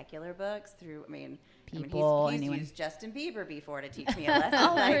 through secular books, through People, he's anyone. used Justin Bieber before to teach me a lesson.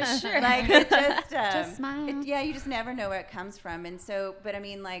 Oh, like, for sure. Like it Just smile. you just never know where it comes from. And so, but I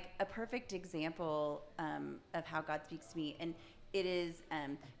mean, like a perfect example of how God speaks to me, and it is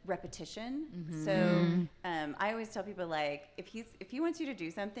repetition. Mm-hmm. So I always tell people like if he wants you to do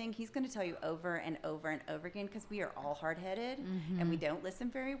something, he's going to tell you over and over and over again, because we are all hard-headed and we don't listen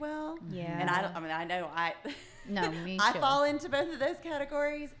very well. Yeah. And I know No, me I too. fall into both of those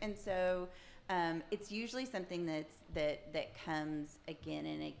categories, and so it's usually something that comes again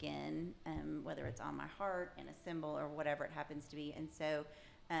and again, whether it's on my heart in a symbol or whatever it happens to be. And so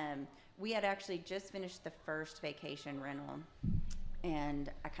we had actually just finished the first vacation rental, and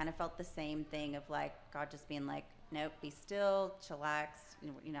I kind of felt the same thing of like God just being like, nope, be still, chillax.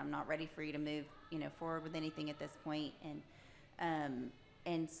 You know, I'm not ready for you to move, forward with anything at this point.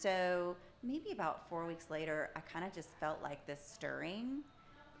 And so maybe about 4 weeks later, I kind of just felt like this stirring,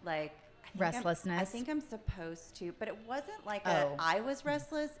 like Restlessness. I think I'm supposed to, but it wasn't like Oh. I was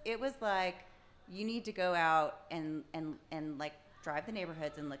restless. It was like you need to go out and like drive the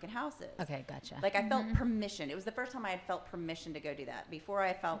neighborhoods and look at houses. Okay, gotcha. Like I felt permission. It was the first time I had felt permission to go do that. Before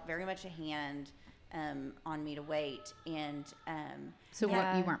I felt very much a hand on me to wait. And so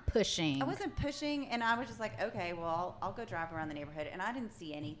you weren't pushing. I wasn't pushing, and I was just like, okay, well, I'll go drive around the neighborhood, and I didn't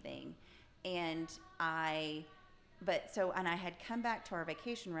see anything. And I had come back to our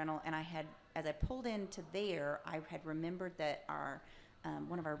vacation rental, and as I pulled into there, I had remembered that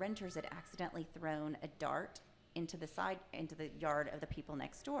one of our renters had accidentally thrown a dart into the yard of the people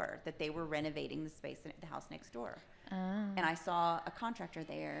next door, that they were renovating the space in the house next door. And I saw a contractor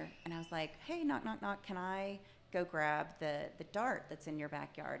there, and I was like, hey, knock, knock, knock, can I go grab the dart that's in your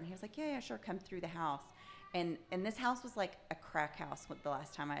backyard? And he was like, yeah, sure, come through the house. And this house was like a crack house the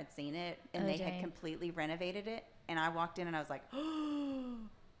last time I had seen it, and they had completely renovated it. And I walked in, and I was like,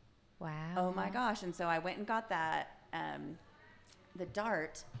 Wow. oh my gosh. And so I went and got that, the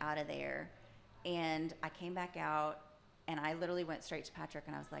dart out of there, and I came back out, and I literally went straight to Patrick,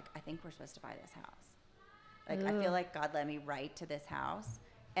 and I was like, I think we're supposed to buy this house. Like, I feel like God led me right to this house.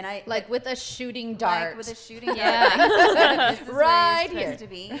 And I like with a shooting dart. Like with a shooting dart. Yeah. This is Right where you're here. supposed to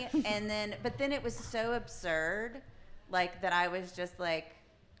be. And then, but then it was so absurd, like, that I was just like,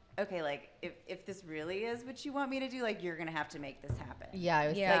 okay, like, if this really is what you want me to do, like, you're gonna have to make this happen.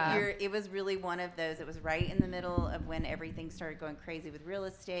 Yeah, Like, it was really one of those. It was right in the middle of when everything started going crazy with real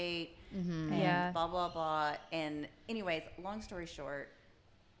estate and blah blah blah. And anyways, long story short,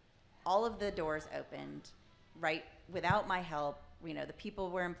 all of the doors opened right without my help. You know, the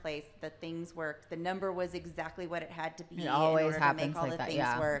people were in place, the things worked, the number was exactly what it had to be It always in order happens to make all like the that, things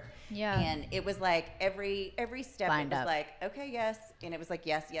yeah. work. Yeah. And it was like every step Lined it was up. like, okay, yes, and it was like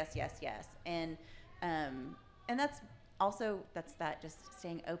yes, yes, yes, yes. And that's also that just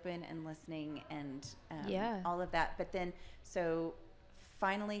staying open and listening and all of that. But then so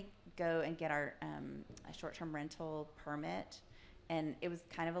finally go and get our a short-term rental permit, and it was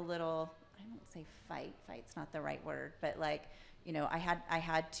kind of a little, I don't say fight's not the right word, but like, you know, I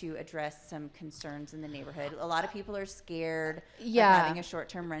had to address some concerns in the neighborhood. A lot of people are scared of having a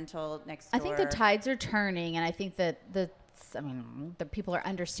short-term rental next door. I think the tides are turning, and I think that the people are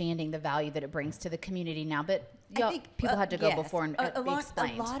understanding the value that it brings to the community now. But I think people had to go yes. before and be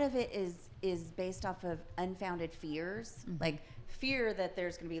explained. A lot of it is based off of unfounded fears, like fear that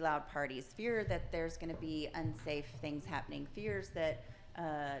there's going to be loud parties, fear that there's going to be unsafe things happening, fears that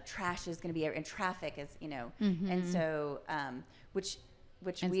trash is going to be, and traffic is, you know, and so which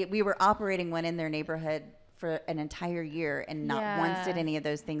we were operating one in their neighborhood for an entire year, and not once did any of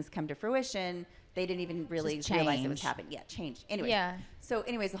those things come to fruition. They didn't even really realize it was happening. Yeah, changed. Anyway, so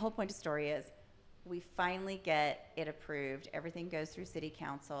anyways, the whole point of the story is we finally get it approved. Everything goes through city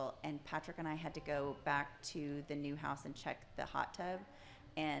council, and Patrick and I had to go back to the new house and check the hot tub.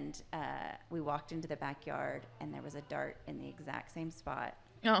 And we walked into the backyard, and there was a dart in the exact same spot.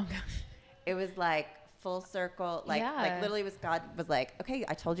 Oh gosh. It was like full circle, like literally was God was like, okay,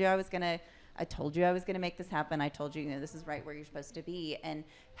 I told you I was gonna make this happen. I told you, you know, this is right where you're supposed to be. And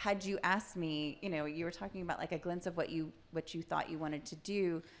had you asked me, you know, you were talking about like a glimpse of what you thought you wanted to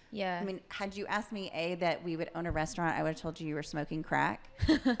do. Yeah. I mean, had you asked me that we would own a restaurant, I would have told you were smoking crack,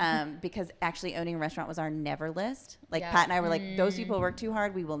 because actually owning a restaurant was our never list. Like Pat and I were like, those people work too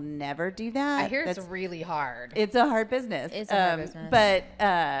hard. We will never do that. I hear it's really hard. It's a hard business. It's a hard business.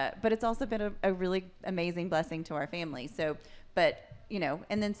 But it's also been a really amazing blessing to our family. So, but you know,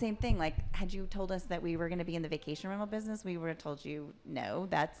 and then same thing, like, had you told us that we were going to be in the vacation rental business, we would have told you, no,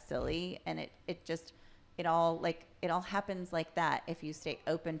 that's silly. And it all happens like that if you stay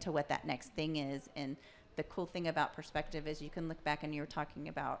open to what that next thing is. And the cool thing about perspective is you can look back, and you were talking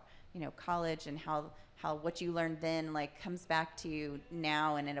about, you know, college and how what you learned then like comes back to you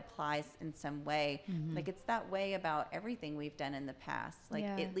now, and it applies in some way. Like, it's that way about everything we've done in the past. Like,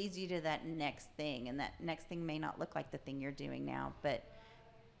 it leads you to that next thing, and that next thing may not look like the thing you're doing now, but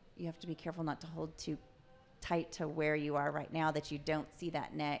you have to be careful not to hold too tight to where you are right now, that you don't see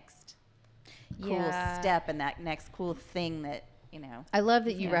that next cool step and that next cool thing that, you know. I love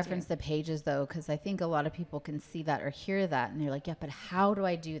that you reference the pages, though, because I think a lot of people can see that or hear that, and they're like, yeah, but how do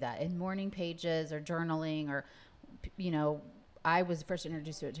I do that? In morning pages or journaling, or, you know, I was first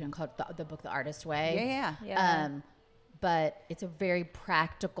introduced to it in the book The Artist Way. Yeah. But it's a very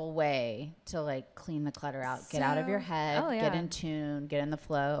practical way to like clean the clutter out, get out of your head, get in tune, get in the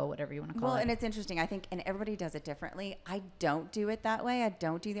flow, whatever you want to call it. Well, and it's interesting. I think, and everybody does it differently. I don't do it that way. I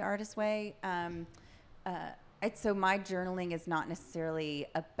don't do the artist way. So my journaling is not necessarily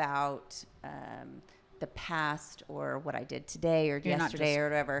about the past or what I did today or yesterday or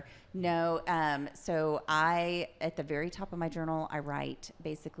whatever. No. So at the very top of my journal, I write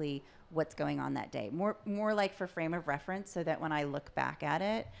basically what's going on that day. More like for frame of reference, so that when I look back at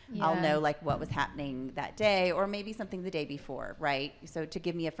it, I'll know like what was happening that day, or maybe something the day before, right? So to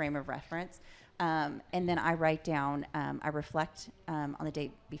give me a frame of reference. And then I write down, I reflect on the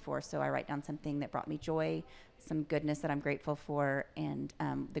day before. So I write down something that brought me joy, some goodness that I'm grateful for, and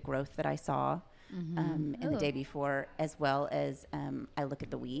the growth that I saw. and the day before, as well as I look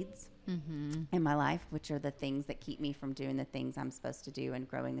at the weeds in my life, which are the things that keep me from doing the things I'm supposed to do and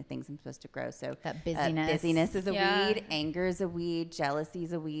growing the things I'm supposed to grow. So that busyness. Busyness is a weed. Anger is a weed. Jealousy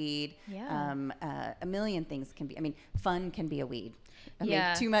is a weed. Yeah. A million things can be. I mean, fun can be a weed. I Yeah.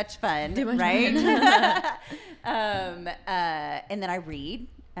 mean, too much fun, right? And then I read.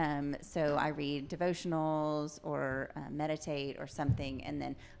 So I read devotionals or meditate or something, and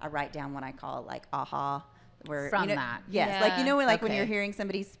then I write down what I call like aha. Where, From you know, that. yes, Yeah. like, you know, like when Okay. you're hearing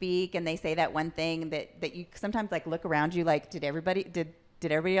somebody speak and they say that one thing that you sometimes like look around you like, did everybody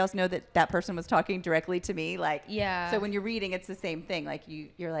else know that person was talking directly to me? Like, Yeah. so when you're reading, it's the same thing. Like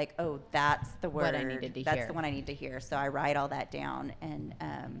you're like, oh, that's the word. What I needed to that's hear. the one I need to hear. So I write all that down,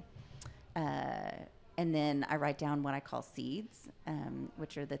 and then I write down what I call seeds,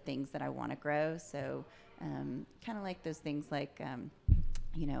 which are the things that I want to grow. So kind of like those things like,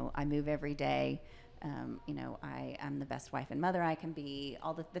 you know, I move every day. You know, I'm the best wife and mother I can be.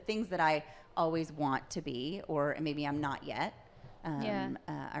 All the things that I always want to be, or maybe I'm not yet.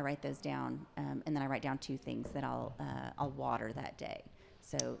 I write those down, and then I write down 2 things that I'll water that day.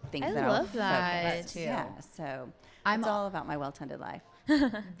 So things I that love I'll that. focus. Yeah. So I'm it's all about my well-tended life.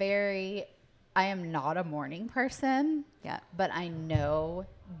 I am not a morning person. Yeah. But I know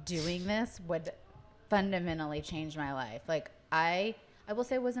doing this would fundamentally change my life. Like I will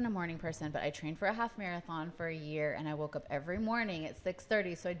say I wasn't a morning person, but I trained for a half marathon for a year, and I woke up every morning at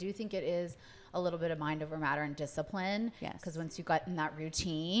 6:30. So I do think it is a little bit of mind over matter and discipline. Yes. Because once you got in that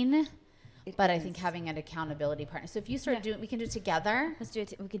routine, I think having an accountability partner. So if you start doing, we can do it together. Let's do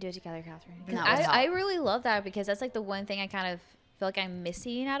it. We could do it together, Catherine. 'Cause That would help. I really love that, because that's like the one thing I kind of feel like I'm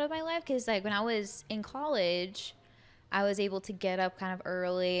missing out of my life. Because like when I was in college, I was able to get up kind of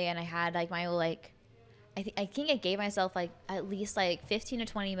early, and I had like my like, I think I gave myself like at least like 15 to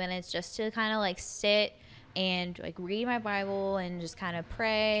 20 minutes just to kind of like sit and like read my Bible and just kind of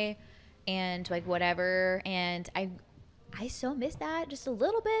pray and like whatever. And I still miss that just a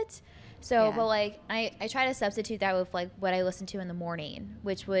little bit. So, Yeah. but like I try to substitute that with like what I listen to in the morning,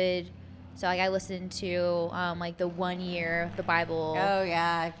 which would, so like I listened to like the 1 year of the Bible. Oh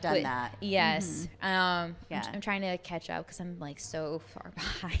yeah, I've done with- that. Yes. Yeah. I'm trying to catch up because I'm like so far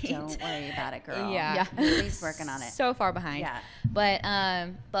behind. Don't worry about it, girl. Yeah. Lily's working on it. So far behind. Yeah. But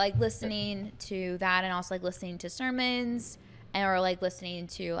like listening to that, and also like listening to sermons, or like listening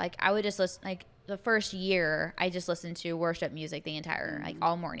to like, I would just listen like the first year I just listened to worship music the entire like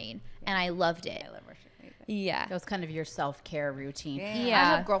all morning, and I loved it. I love worship music. Yeah. That was kind of your self-care routine. Yeah.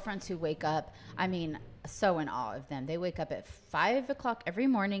 I have girlfriends who wake up, I mean, so in awe of them. They wake up at 5 o'clock every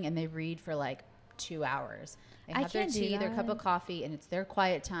morning and they read for like 2 hours. They I have their can't do tea, their cup that. of coffee, and it's their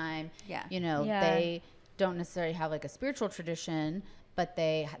quiet time. Yeah. You know, Yeah. they don't necessarily have like a spiritual tradition, but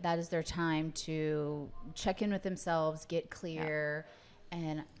that is their time to check in with themselves, get clear.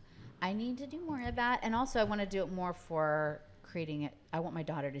 And I need to do more of that. And also I want to do it more for creating it. I want my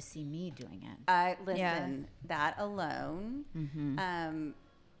daughter to see me doing it. I listen. That alone,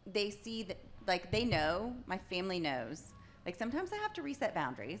 they see that, like they know. My family knows. Like sometimes I have to reset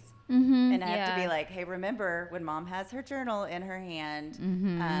boundaries, and I have to be Yeah. like, "Hey, remember when Mom has her journal in her hand?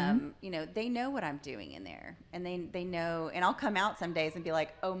 You know, they know what I'm doing in there, and they know. And I'll come out some days and be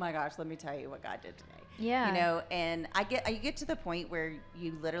like, "Oh my gosh, let me tell you what God did today." Yeah. You know, and you get to the point where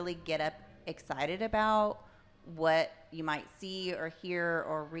you literally get up excited about what you might see or hear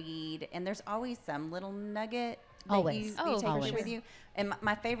or read, and there's always some little nugget that Always. you Oh, take always. with you. And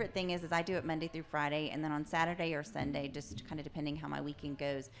my favorite thing is I do it Monday through Friday, and then on Saturday or Sunday, just kind of depending how my weekend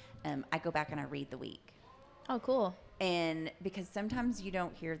goes, I go back and I read the week. Oh, cool. And because sometimes you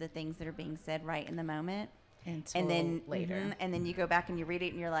don't hear the things that are being said right in the moment, Until and then later. and then you go back and you read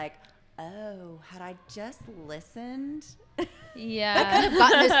it, and you're like, oh, had I just listened, Yeah.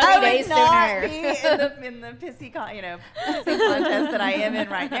 Gotten this 3 I would days not sooner. be in the pissy contest that I am in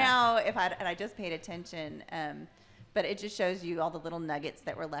right now if I just paid attention. But it just shows you all the little nuggets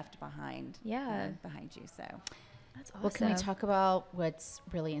that were left behind. Yeah. Behind you. So That's awesome. Well, can we talk about what's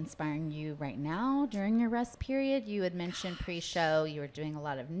really inspiring you right now during your rest period? You had mentioned pre-show you were doing a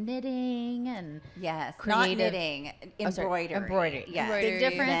lot of knitting and yes, not Creative- knitting, embroidery. Embroidery. Yes. Embroidery. Big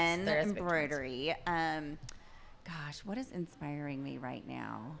difference. Zen There is a big embroidery. Gosh, what is inspiring me right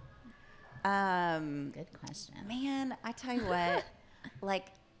now? Good question. Man, I tell you what, like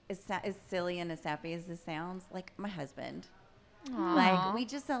as silly and as sappy as this sounds, like my husband. Aw. Like we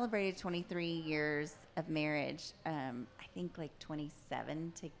just celebrated 23 years of marriage. I think like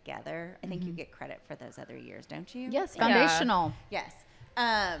 27 together. I think you get credit for those other years, don't you? Yes, Yeah. foundational. Yes.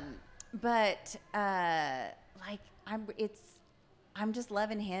 But like it's I'm just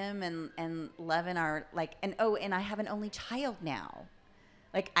loving him and loving our like and I have an only child now.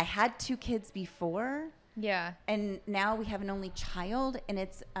 Like I had 2 kids before. Yeah. And now we have an only child, and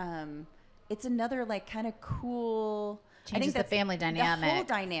it's another like kind of cool. Changes I think the family dynamic. The whole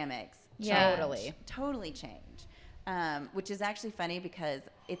dynamics. Yeah. Totally change. Which is actually funny because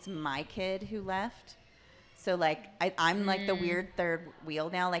it's my kid who left. So like I'm like the weird third wheel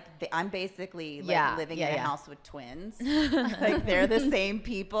now. Like I'm basically like living in a house with twins. Like they're the same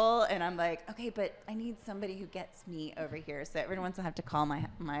people, and I'm like, okay, but I need somebody who gets me over here. So every once I have to call my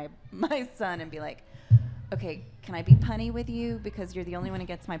son and be like, okay, can I be punny with you because you're the only one who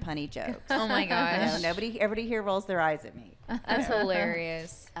gets my punny jokes. Oh my gosh. You know, everybody here rolls their eyes at me. That's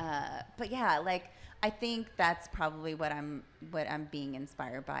hilarious. But yeah, like I think that's probably what I'm being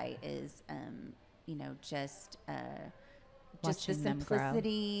inspired by is you know, just the Watching them grow.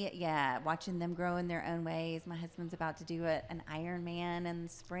 simplicity. Yeah, watching them grow in their own ways. My husband's about to do an Ironman in the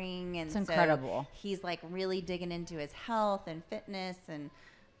spring, and It's incredible. So he's like really digging into his health and fitness. And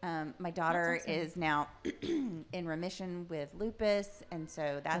my daughter is now in remission with lupus, and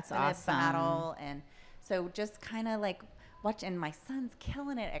so that's been awesome. a battle. And so just kind of like watching my son's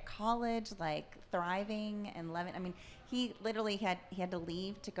killing it at college, like thriving and loving. I mean, he literally had to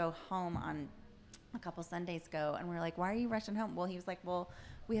leave to go home on a couple Sundays ago, and we were like, why are you rushing home? Well, he was like, well,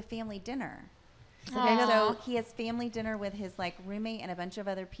 we have family dinner. So he has family dinner with his like roommate and a bunch of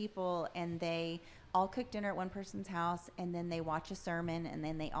other people, and they all cook dinner at one person's house, and then they watch a sermon, and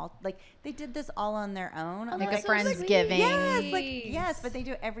then they all like they did this all on their own. Oh, Like that's a so Friendsgiving. Yes, but they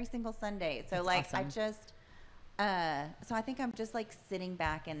do it every single Sunday. So That's like awesome. I just so I think I'm just like sitting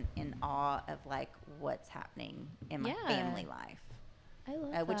back in awe of like what's happening in my family life. I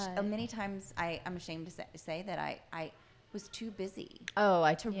love Which that. many times I'm ashamed to say that I was too busy Oh,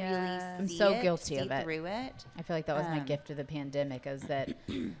 I to Yeah. really I'm see so it, guilty see of it. through it. I feel like that was my gift of the pandemic is that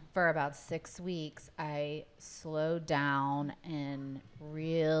for about 6 weeks, I slowed down and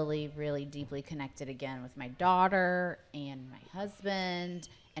really, really deeply connected again with my daughter and my husband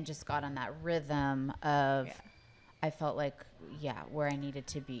and just got on that rhythm of, I felt like, where I needed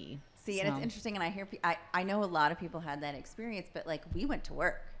to be. See, and it's interesting, and I hear I know a lot of people had that experience, but like we went to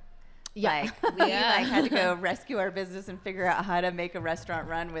work. Yeah. Like we like had to go rescue our business and figure out how to make a restaurant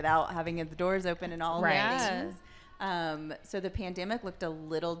run without having the doors open and all Right. the things. So the pandemic looked a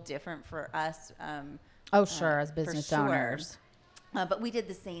little different for us. Sure, as for business sure. owners. But we did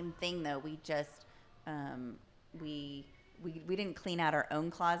the same thing though. We just we didn't clean out our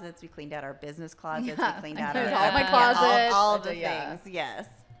own closets. We cleaned out our business closets. Yeah. We cleaned I out cleaned our all my yeah, closets. all of the Yeah. things. Yes.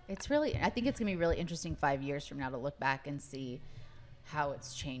 It's really, I think it's going to be really interesting 5 years from now to look back and see how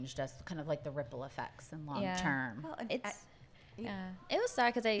it's changed us, kind of like the ripple effects in long term. Well, It's it was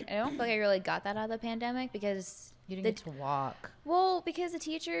sad because I don't feel like I really got that out of the pandemic because You didn't get to walk. well, because the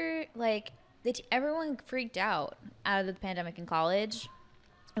teacher like everyone freaked out of the pandemic in college.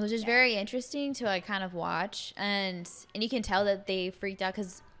 It was just very interesting to like kind of watch, and you can tell that they freaked out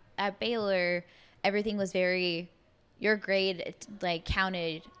because at Baylor everything was very your grade like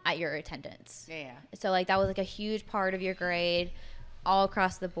counted at your attendance. Yeah. So like that was like a huge part of your grade all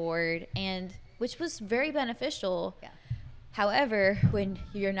across the board, and which was very beneficial. Yeah. However, when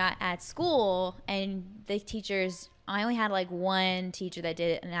you're not at school and the teachers, I only had like one teacher that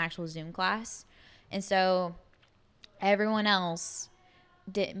did an actual Zoom class, and so everyone else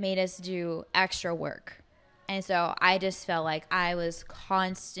made us do extra work, and so I just felt like I was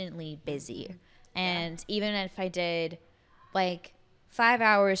constantly busy. And even if I did like 5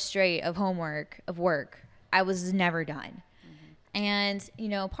 hours straight of work, I was never done. And, you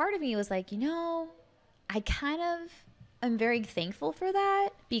know, part of me was like, you know, I kind of am very thankful for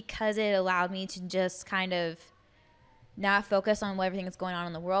that because it allowed me to just kind of not focus on everything that's going on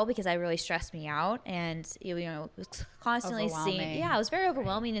in the world because I really stressed me out. And, you know, it was constantly seeing, Overwhelming. it was very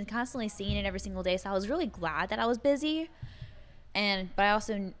overwhelming and constantly seeing it every single day. So I was really glad that I was busy. But I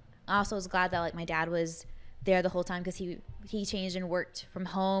also was glad that like my dad was there the whole time because he changed and worked from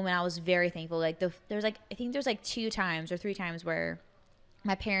home, and I was very thankful. Like there's like I think there's like 2 times or 3 times where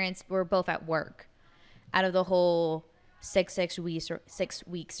my parents were both at work out of the whole 6 weeks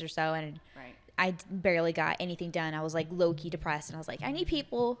or so, and Right. I barely got anything done. I was like low key depressed, and I was like, I need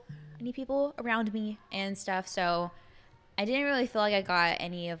people around me and stuff. So I didn't really feel like I got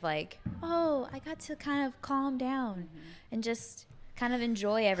any of like, oh, I got to kind of calm down and just kind of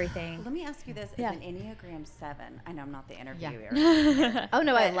enjoy everything. Let me ask you this: Yeah. as an Enneagram 7, I know I'm not the interviewer. Oh,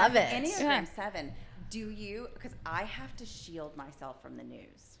 no, I but love as it. an Enneagram 7, do you? Because I have to shield myself from the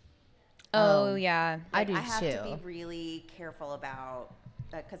news. Oh yeah. I do I have too. to be really careful about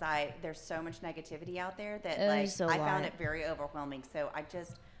because there's so much negativity out there that There's a I found lot. it very overwhelming. So I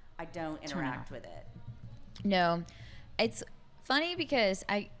don't interact with it. No, it's funny because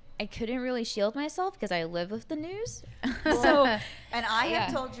I couldn't really shield myself because I live with the news. So And I Yeah.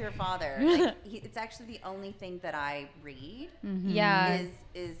 have told your father, like, it's actually the only thing that I read yeah,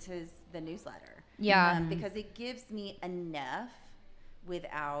 is the newsletter. Yeah. Because it gives me enough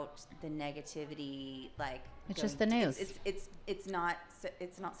without the negativity. Like It's going just the deep. news. It's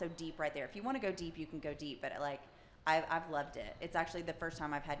not so deep right there. If you want to go deep, you can go deep. But like I've loved it. It's actually the first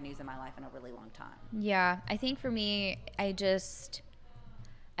time I've had news in my life in a really long time. yeah. I think for me, I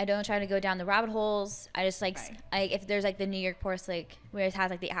don't try to go down the rabbit holes. I just like, Right. if there's like the New York Post, like where it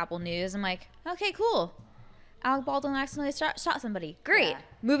has like the Apple News, I'm like, okay, cool. Alec Baldwin accidentally shot somebody. Great. Yeah.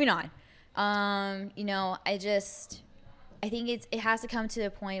 Moving on. You know, I think it has to come to a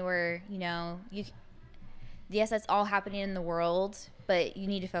point where, you know, yes, that's all happening in the world, but you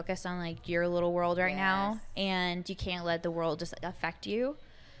need to focus on like your little world right now, Yes. and you can't let the world just like, affect you.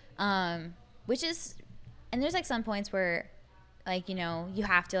 Which is, and there's like some points where, like, you know, you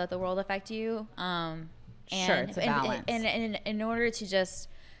have to let the world affect you. And, Sure, it's a balance. And in order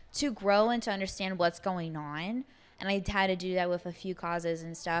to grow and to understand what's going on, and I had to do that with a few causes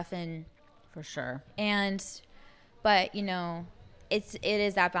and stuff, For sure. but you know, it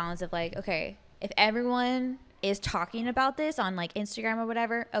is that balance of like, okay, if everyone is talking about this on like Instagram or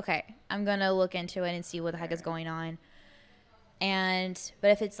whatever, okay, I'm gonna look into it and see what the heck is going on. But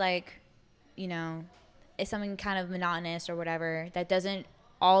if it's like, you know, it's something kind of monotonous or whatever that doesn't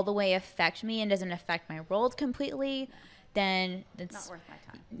all the way affect me and doesn't affect my world completely, then it's Not worth my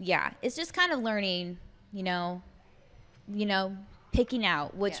time. yeah, it's just kind of learning, you know, picking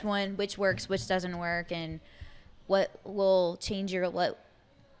out which works, which doesn't work, and what will what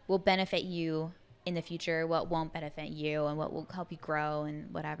will benefit you in the future, what won't benefit you, and what will help you grow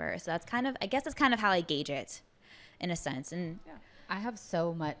and whatever. So I guess that's kind of how I gauge it in a sense. And I have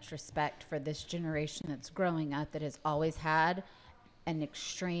so much respect for this generation that's growing up that has always had an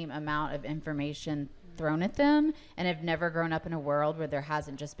extreme amount of information thrown at them and have never grown up in a world where there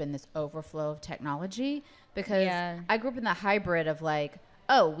hasn't just been this overflow of technology. Because I grew up in the hybrid of like,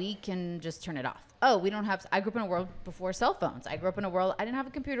 oh, we can just turn it off. Oh, we don't have, I grew up in a world before cell phones. I grew up in a world, I didn't have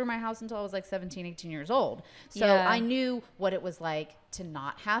a computer in my house until I was like 17, 18 years old. So I knew what it was like to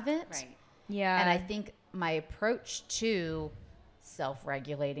not have it. Right. yeah, And I think my approach to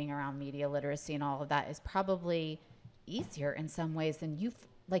self-regulating around media literacy and all of that is probably easier in some ways than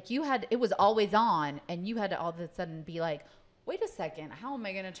it was always on, and you had to all of a sudden be like, wait a second, how am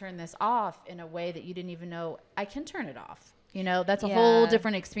I going to turn this off in a way that you didn't even know I can turn it off? You know, that's a whole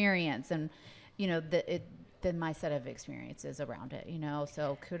different experience. And, you know, than my set of experiences around it, you know,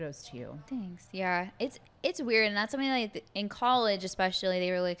 so kudos to you. Thanks. Yeah, it's weird, and that's something like in college, especially,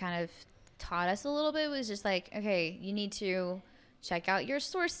 they really kind of taught us a little bit. Was just like, okay, you need to check out your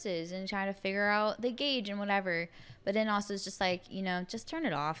sources and try to figure out the gauge and whatever. But then also it's just like, you know, just turn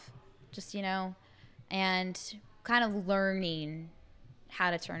it off, just, you know, and kind of learning how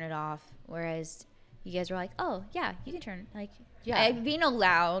to turn it off. Whereas you guys were like, oh yeah, you can turn being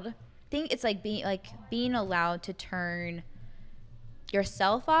allowed. I think it's like being allowed to turn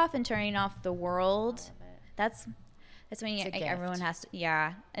yourself off and turning off the world. That's something It's a like everyone gift. has to,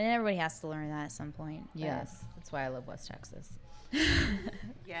 and everybody has to learn that at some point. But Yes, that's why I love West Texas.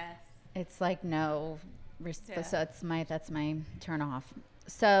 Yes. It's like so that's my turn off.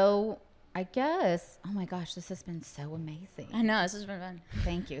 So I guess, oh my gosh, this has been so amazing. I know, this has been fun.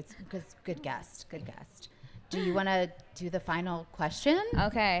 Thank you. It's good guest. Do you want to do the final question?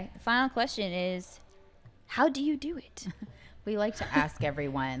 Okay, the final question is, how do you do it? We like to ask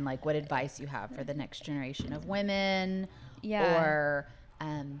everyone like what advice you have for the next generation of women, Yeah. or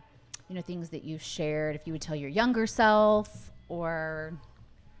you know, things that you've shared. If you would tell your younger self, or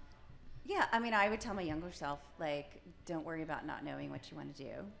Yeah, I mean, I would tell my younger self, like, don't worry about not knowing what you want to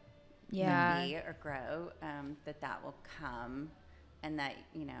do. Yeah. Be or grow, that will come, and that,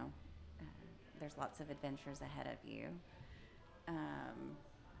 you know, there's lots of adventures ahead of you.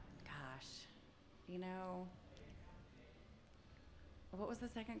 Gosh, you know, what was the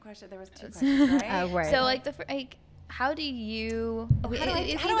second question? There was two questions, right? right. So like how do you? How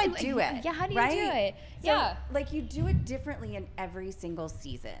do I do it? Yeah, how do you right? do it? So, Yeah. like, you do it differently in every single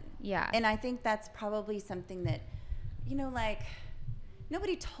season. Yeah. And I think that's probably something that, you know, like,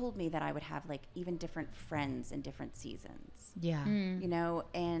 nobody told me that I would have, like, even different friends in different seasons. yeah. You know,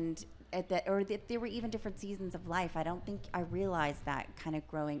 and or that there were even different seasons of life. I don't think I realized that kind of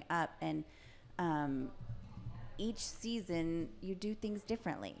growing up. And each season you do things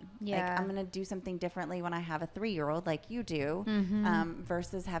differently. Yeah. Like I'm going to do something differently when I have a 3-year-old like you do,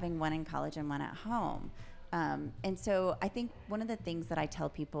 versus having one in college and one at home. And so I think one of the things that I tell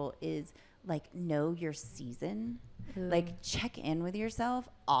people is like, know your season. Ooh. Like check in with yourself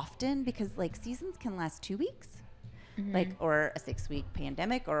often, because like seasons can last 2 weeks. Like, or a 6-week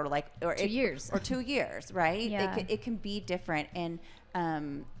pandemic, or 2 years or 2 years, right? Yeah. It can be different. And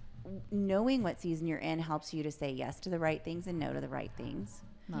knowing what season you're in helps you to say yes to the right things and no to the right things.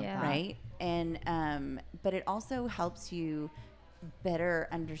 Yeah. Right. And, but it also helps you better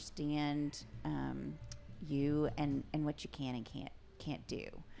understand, you and what you can and can't do.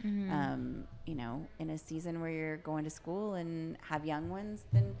 You know, in a season where you're going to school and have young ones,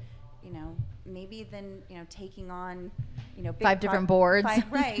 then, you know, maybe then, you know, taking on, you know, 5 different boards.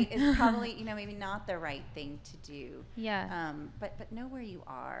 right, is probably, you know, maybe not the right thing to do. Yeah. But know where you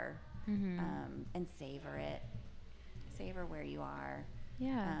are, and savor it. Savor where you are.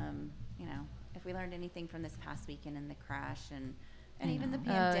 Yeah. You know, if we learned anything from this past weekend and the crash and even the Oh,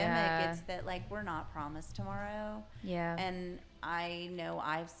 pandemic, yeah. it's that like we're not promised tomorrow. Yeah. And I know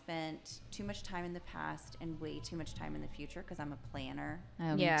I've spent too much time in the past and way too much time in the future because I'm a planner.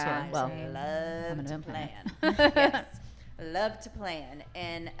 Oh, Yeah. me too. Well, I same. love I'm to an plan. Yes, I love to plan,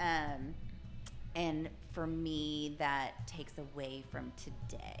 and for me that takes away from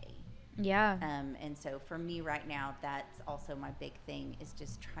today. Yeah. And so for me right now, that's also my big thing, is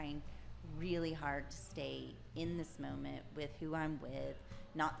just trying really hard to stay in this moment with who I'm with,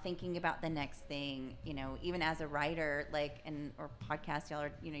 not thinking about the next thing. You know, even as a writer, like, or podcast, y'all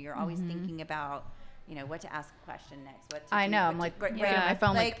are, you know, you're always thinking about, you know, what to ask a question next. What to I do, know. what I'm to- like, right, looking at my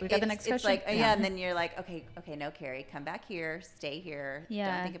phone, like, we got the next it's question. like, yeah, and then you're like, okay, no, Keri, come back here, stay here.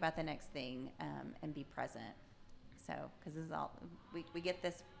 Yeah. Don't think about the next thing, and be present. So, because this is all, we get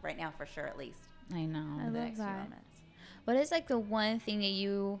this right now for sure, at least. I know. I The love next few that. moments. What is like the one thing that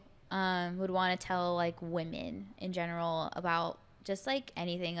you would want to tell like women in general about just like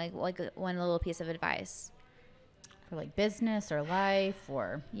anything, like one little piece of advice? For like business or life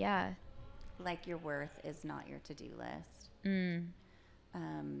or. Yeah. Like, your worth is not your to-do list. Mm.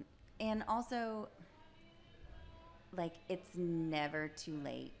 And also, like, it's never too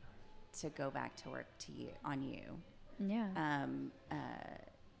late to go back to work on you. Yeah.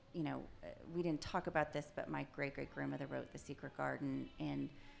 You know, we didn't talk about this, but my great-great-grandmother wrote The Secret Garden, and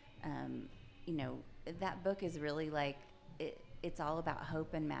you know, that book is really like, it's all about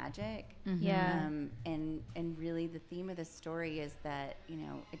hope and magic. Yeah. And really the theme of the story is that, you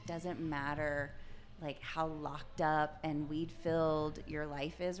know, it doesn't matter like how locked up and weed filled your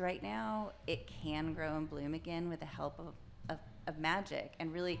life is right now. It can grow and bloom again with the help of magic.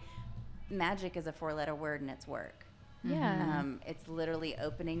 And really, magic is a 4-letter word, and it's work. Yeah. It's literally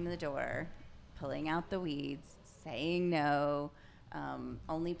opening the door, pulling out the weeds, saying no,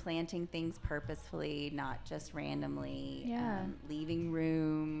 only planting things purposefully, not just randomly, Yeah. leaving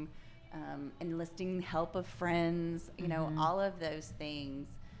room, enlisting help of friends, you know, all of those things.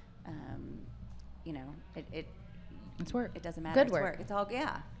 You know, It's work. it doesn't matter. Good It's work. It's all,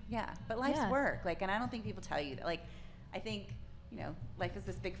 yeah. But life's Yeah. work. Like, and I don't think people tell you that. Like, I think, you know, life is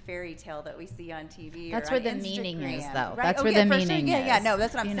this big fairy tale that we see on TV. That's or where on the meaning is, Instagram, though. Right? That's Oh, where yeah, the for sure. meaning Yeah, is. no,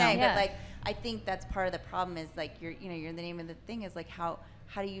 that's what I'm You know? saying. Yeah. But like, I think that's part of the problem is like, you're the name of the thing is like, how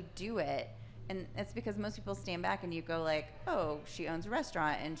do you do it? And it's because most people stand back and you go like, oh, she owns a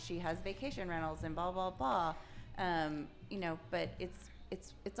restaurant and she has vacation rentals and blah, blah, blah. You know, but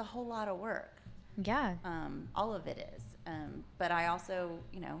it's a whole lot of work. Yeah. All of it is. But I also,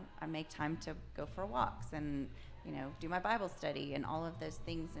 you know, I make time to go for walks and, you know, do my Bible study and all of those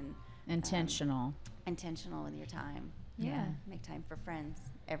things, and Intentional. intentional with your time. Yeah. Make time for friends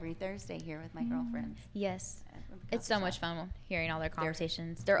every Thursday here with my girlfriends. Yes. at the It's coffee so much shop. fun hearing all their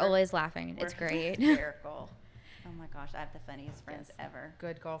conversations. They're we're- always laughing. It's We're great. hysterical. Oh my gosh, I have the funniest friends ever.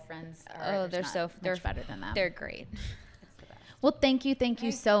 Good girlfriends. Oh, they're they're better than that. They're great. It's the best. Well, thank you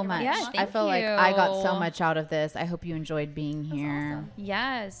Hey, so you're much. welcome. Yeah, I thank feel like I got so you. much out of this. I hope you enjoyed being That was here. awesome.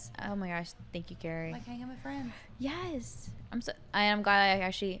 Yes. Oh my gosh. Thank you, Keri. Like hanging with friends. Yes. I'm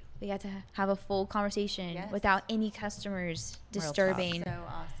glad we got to have a full conversation Yes. without any customers Real talk. disturbing. So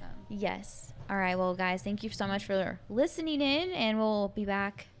awesome. Yes. All right. Well, guys, thank you so much for listening in, and we'll be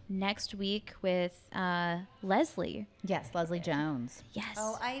back next week with Leslie. Yes, Leslie Jones. Yes.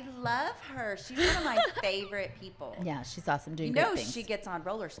 Oh, I love her. She's one of my favorite people. Yeah, she's awesome doing You great know, things. she gets on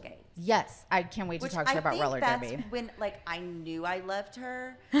roller skates. Yes, I can't wait to Which talk to her I about think roller that's derby. when, like, I knew I loved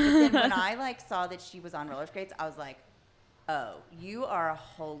her, but then when I like saw that she was on roller skates, I was like, oh, you are a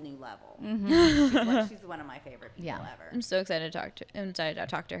whole new level. She's one of my favorite people ever. I'm so excited to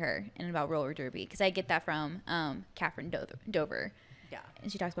talk to her and about roller derby because I get that from Catherine Dover. Yeah.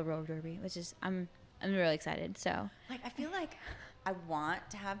 And she talks about roller derby, which is I'm really excited. So like I feel like I want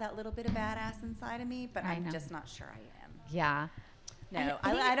to have that little bit of badass inside of me, but I'm just not sure I am. Yeah. No,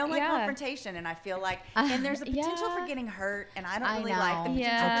 I don't like confrontation, and I feel like, and there's a potential for getting hurt, and I don't really like the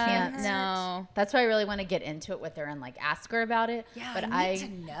potential for getting hurt. No, that's why I really want to get into it with her and like ask her about it. Yeah, but I need to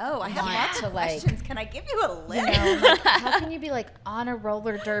know. I have lots of like, questions. Can I give you a list? You know, like, how can you be like on a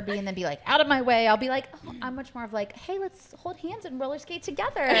roller derby and then be like out of my way? I'll be like, oh, I'm much more of like, hey, let's hold hands and roller skate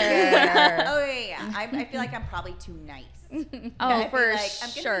together. Yeah. I feel like I'm probably too nice. Oh, for like, I'm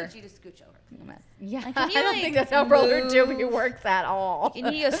sure. gonna need you to scooch over. Yeah, Like, I don't think that's how roller derby works at all. You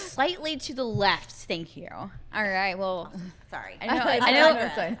need to go slightly to the left. Thank you. All right. Well, sorry. I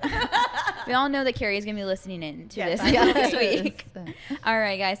know. We all know that Keri is going to be listening in to this week. All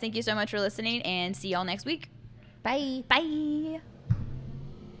right, guys. Thank you so much for listening, and see y'all next week. Bye. Bye.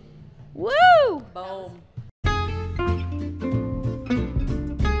 Woo! Boom.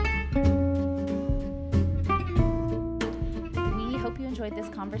 You enjoyed this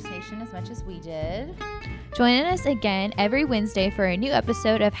conversation as much as we did. Join us again every Wednesday for a new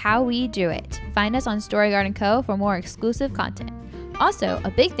episode of How We Do It. Find us on Story Garden Co. for more exclusive content. Also, a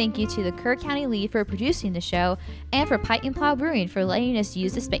big thank you to the Kerr County Lead for producing the show and for Pike and Plow Brewing for letting us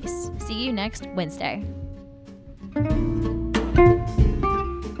use the space. See you next Wednesday.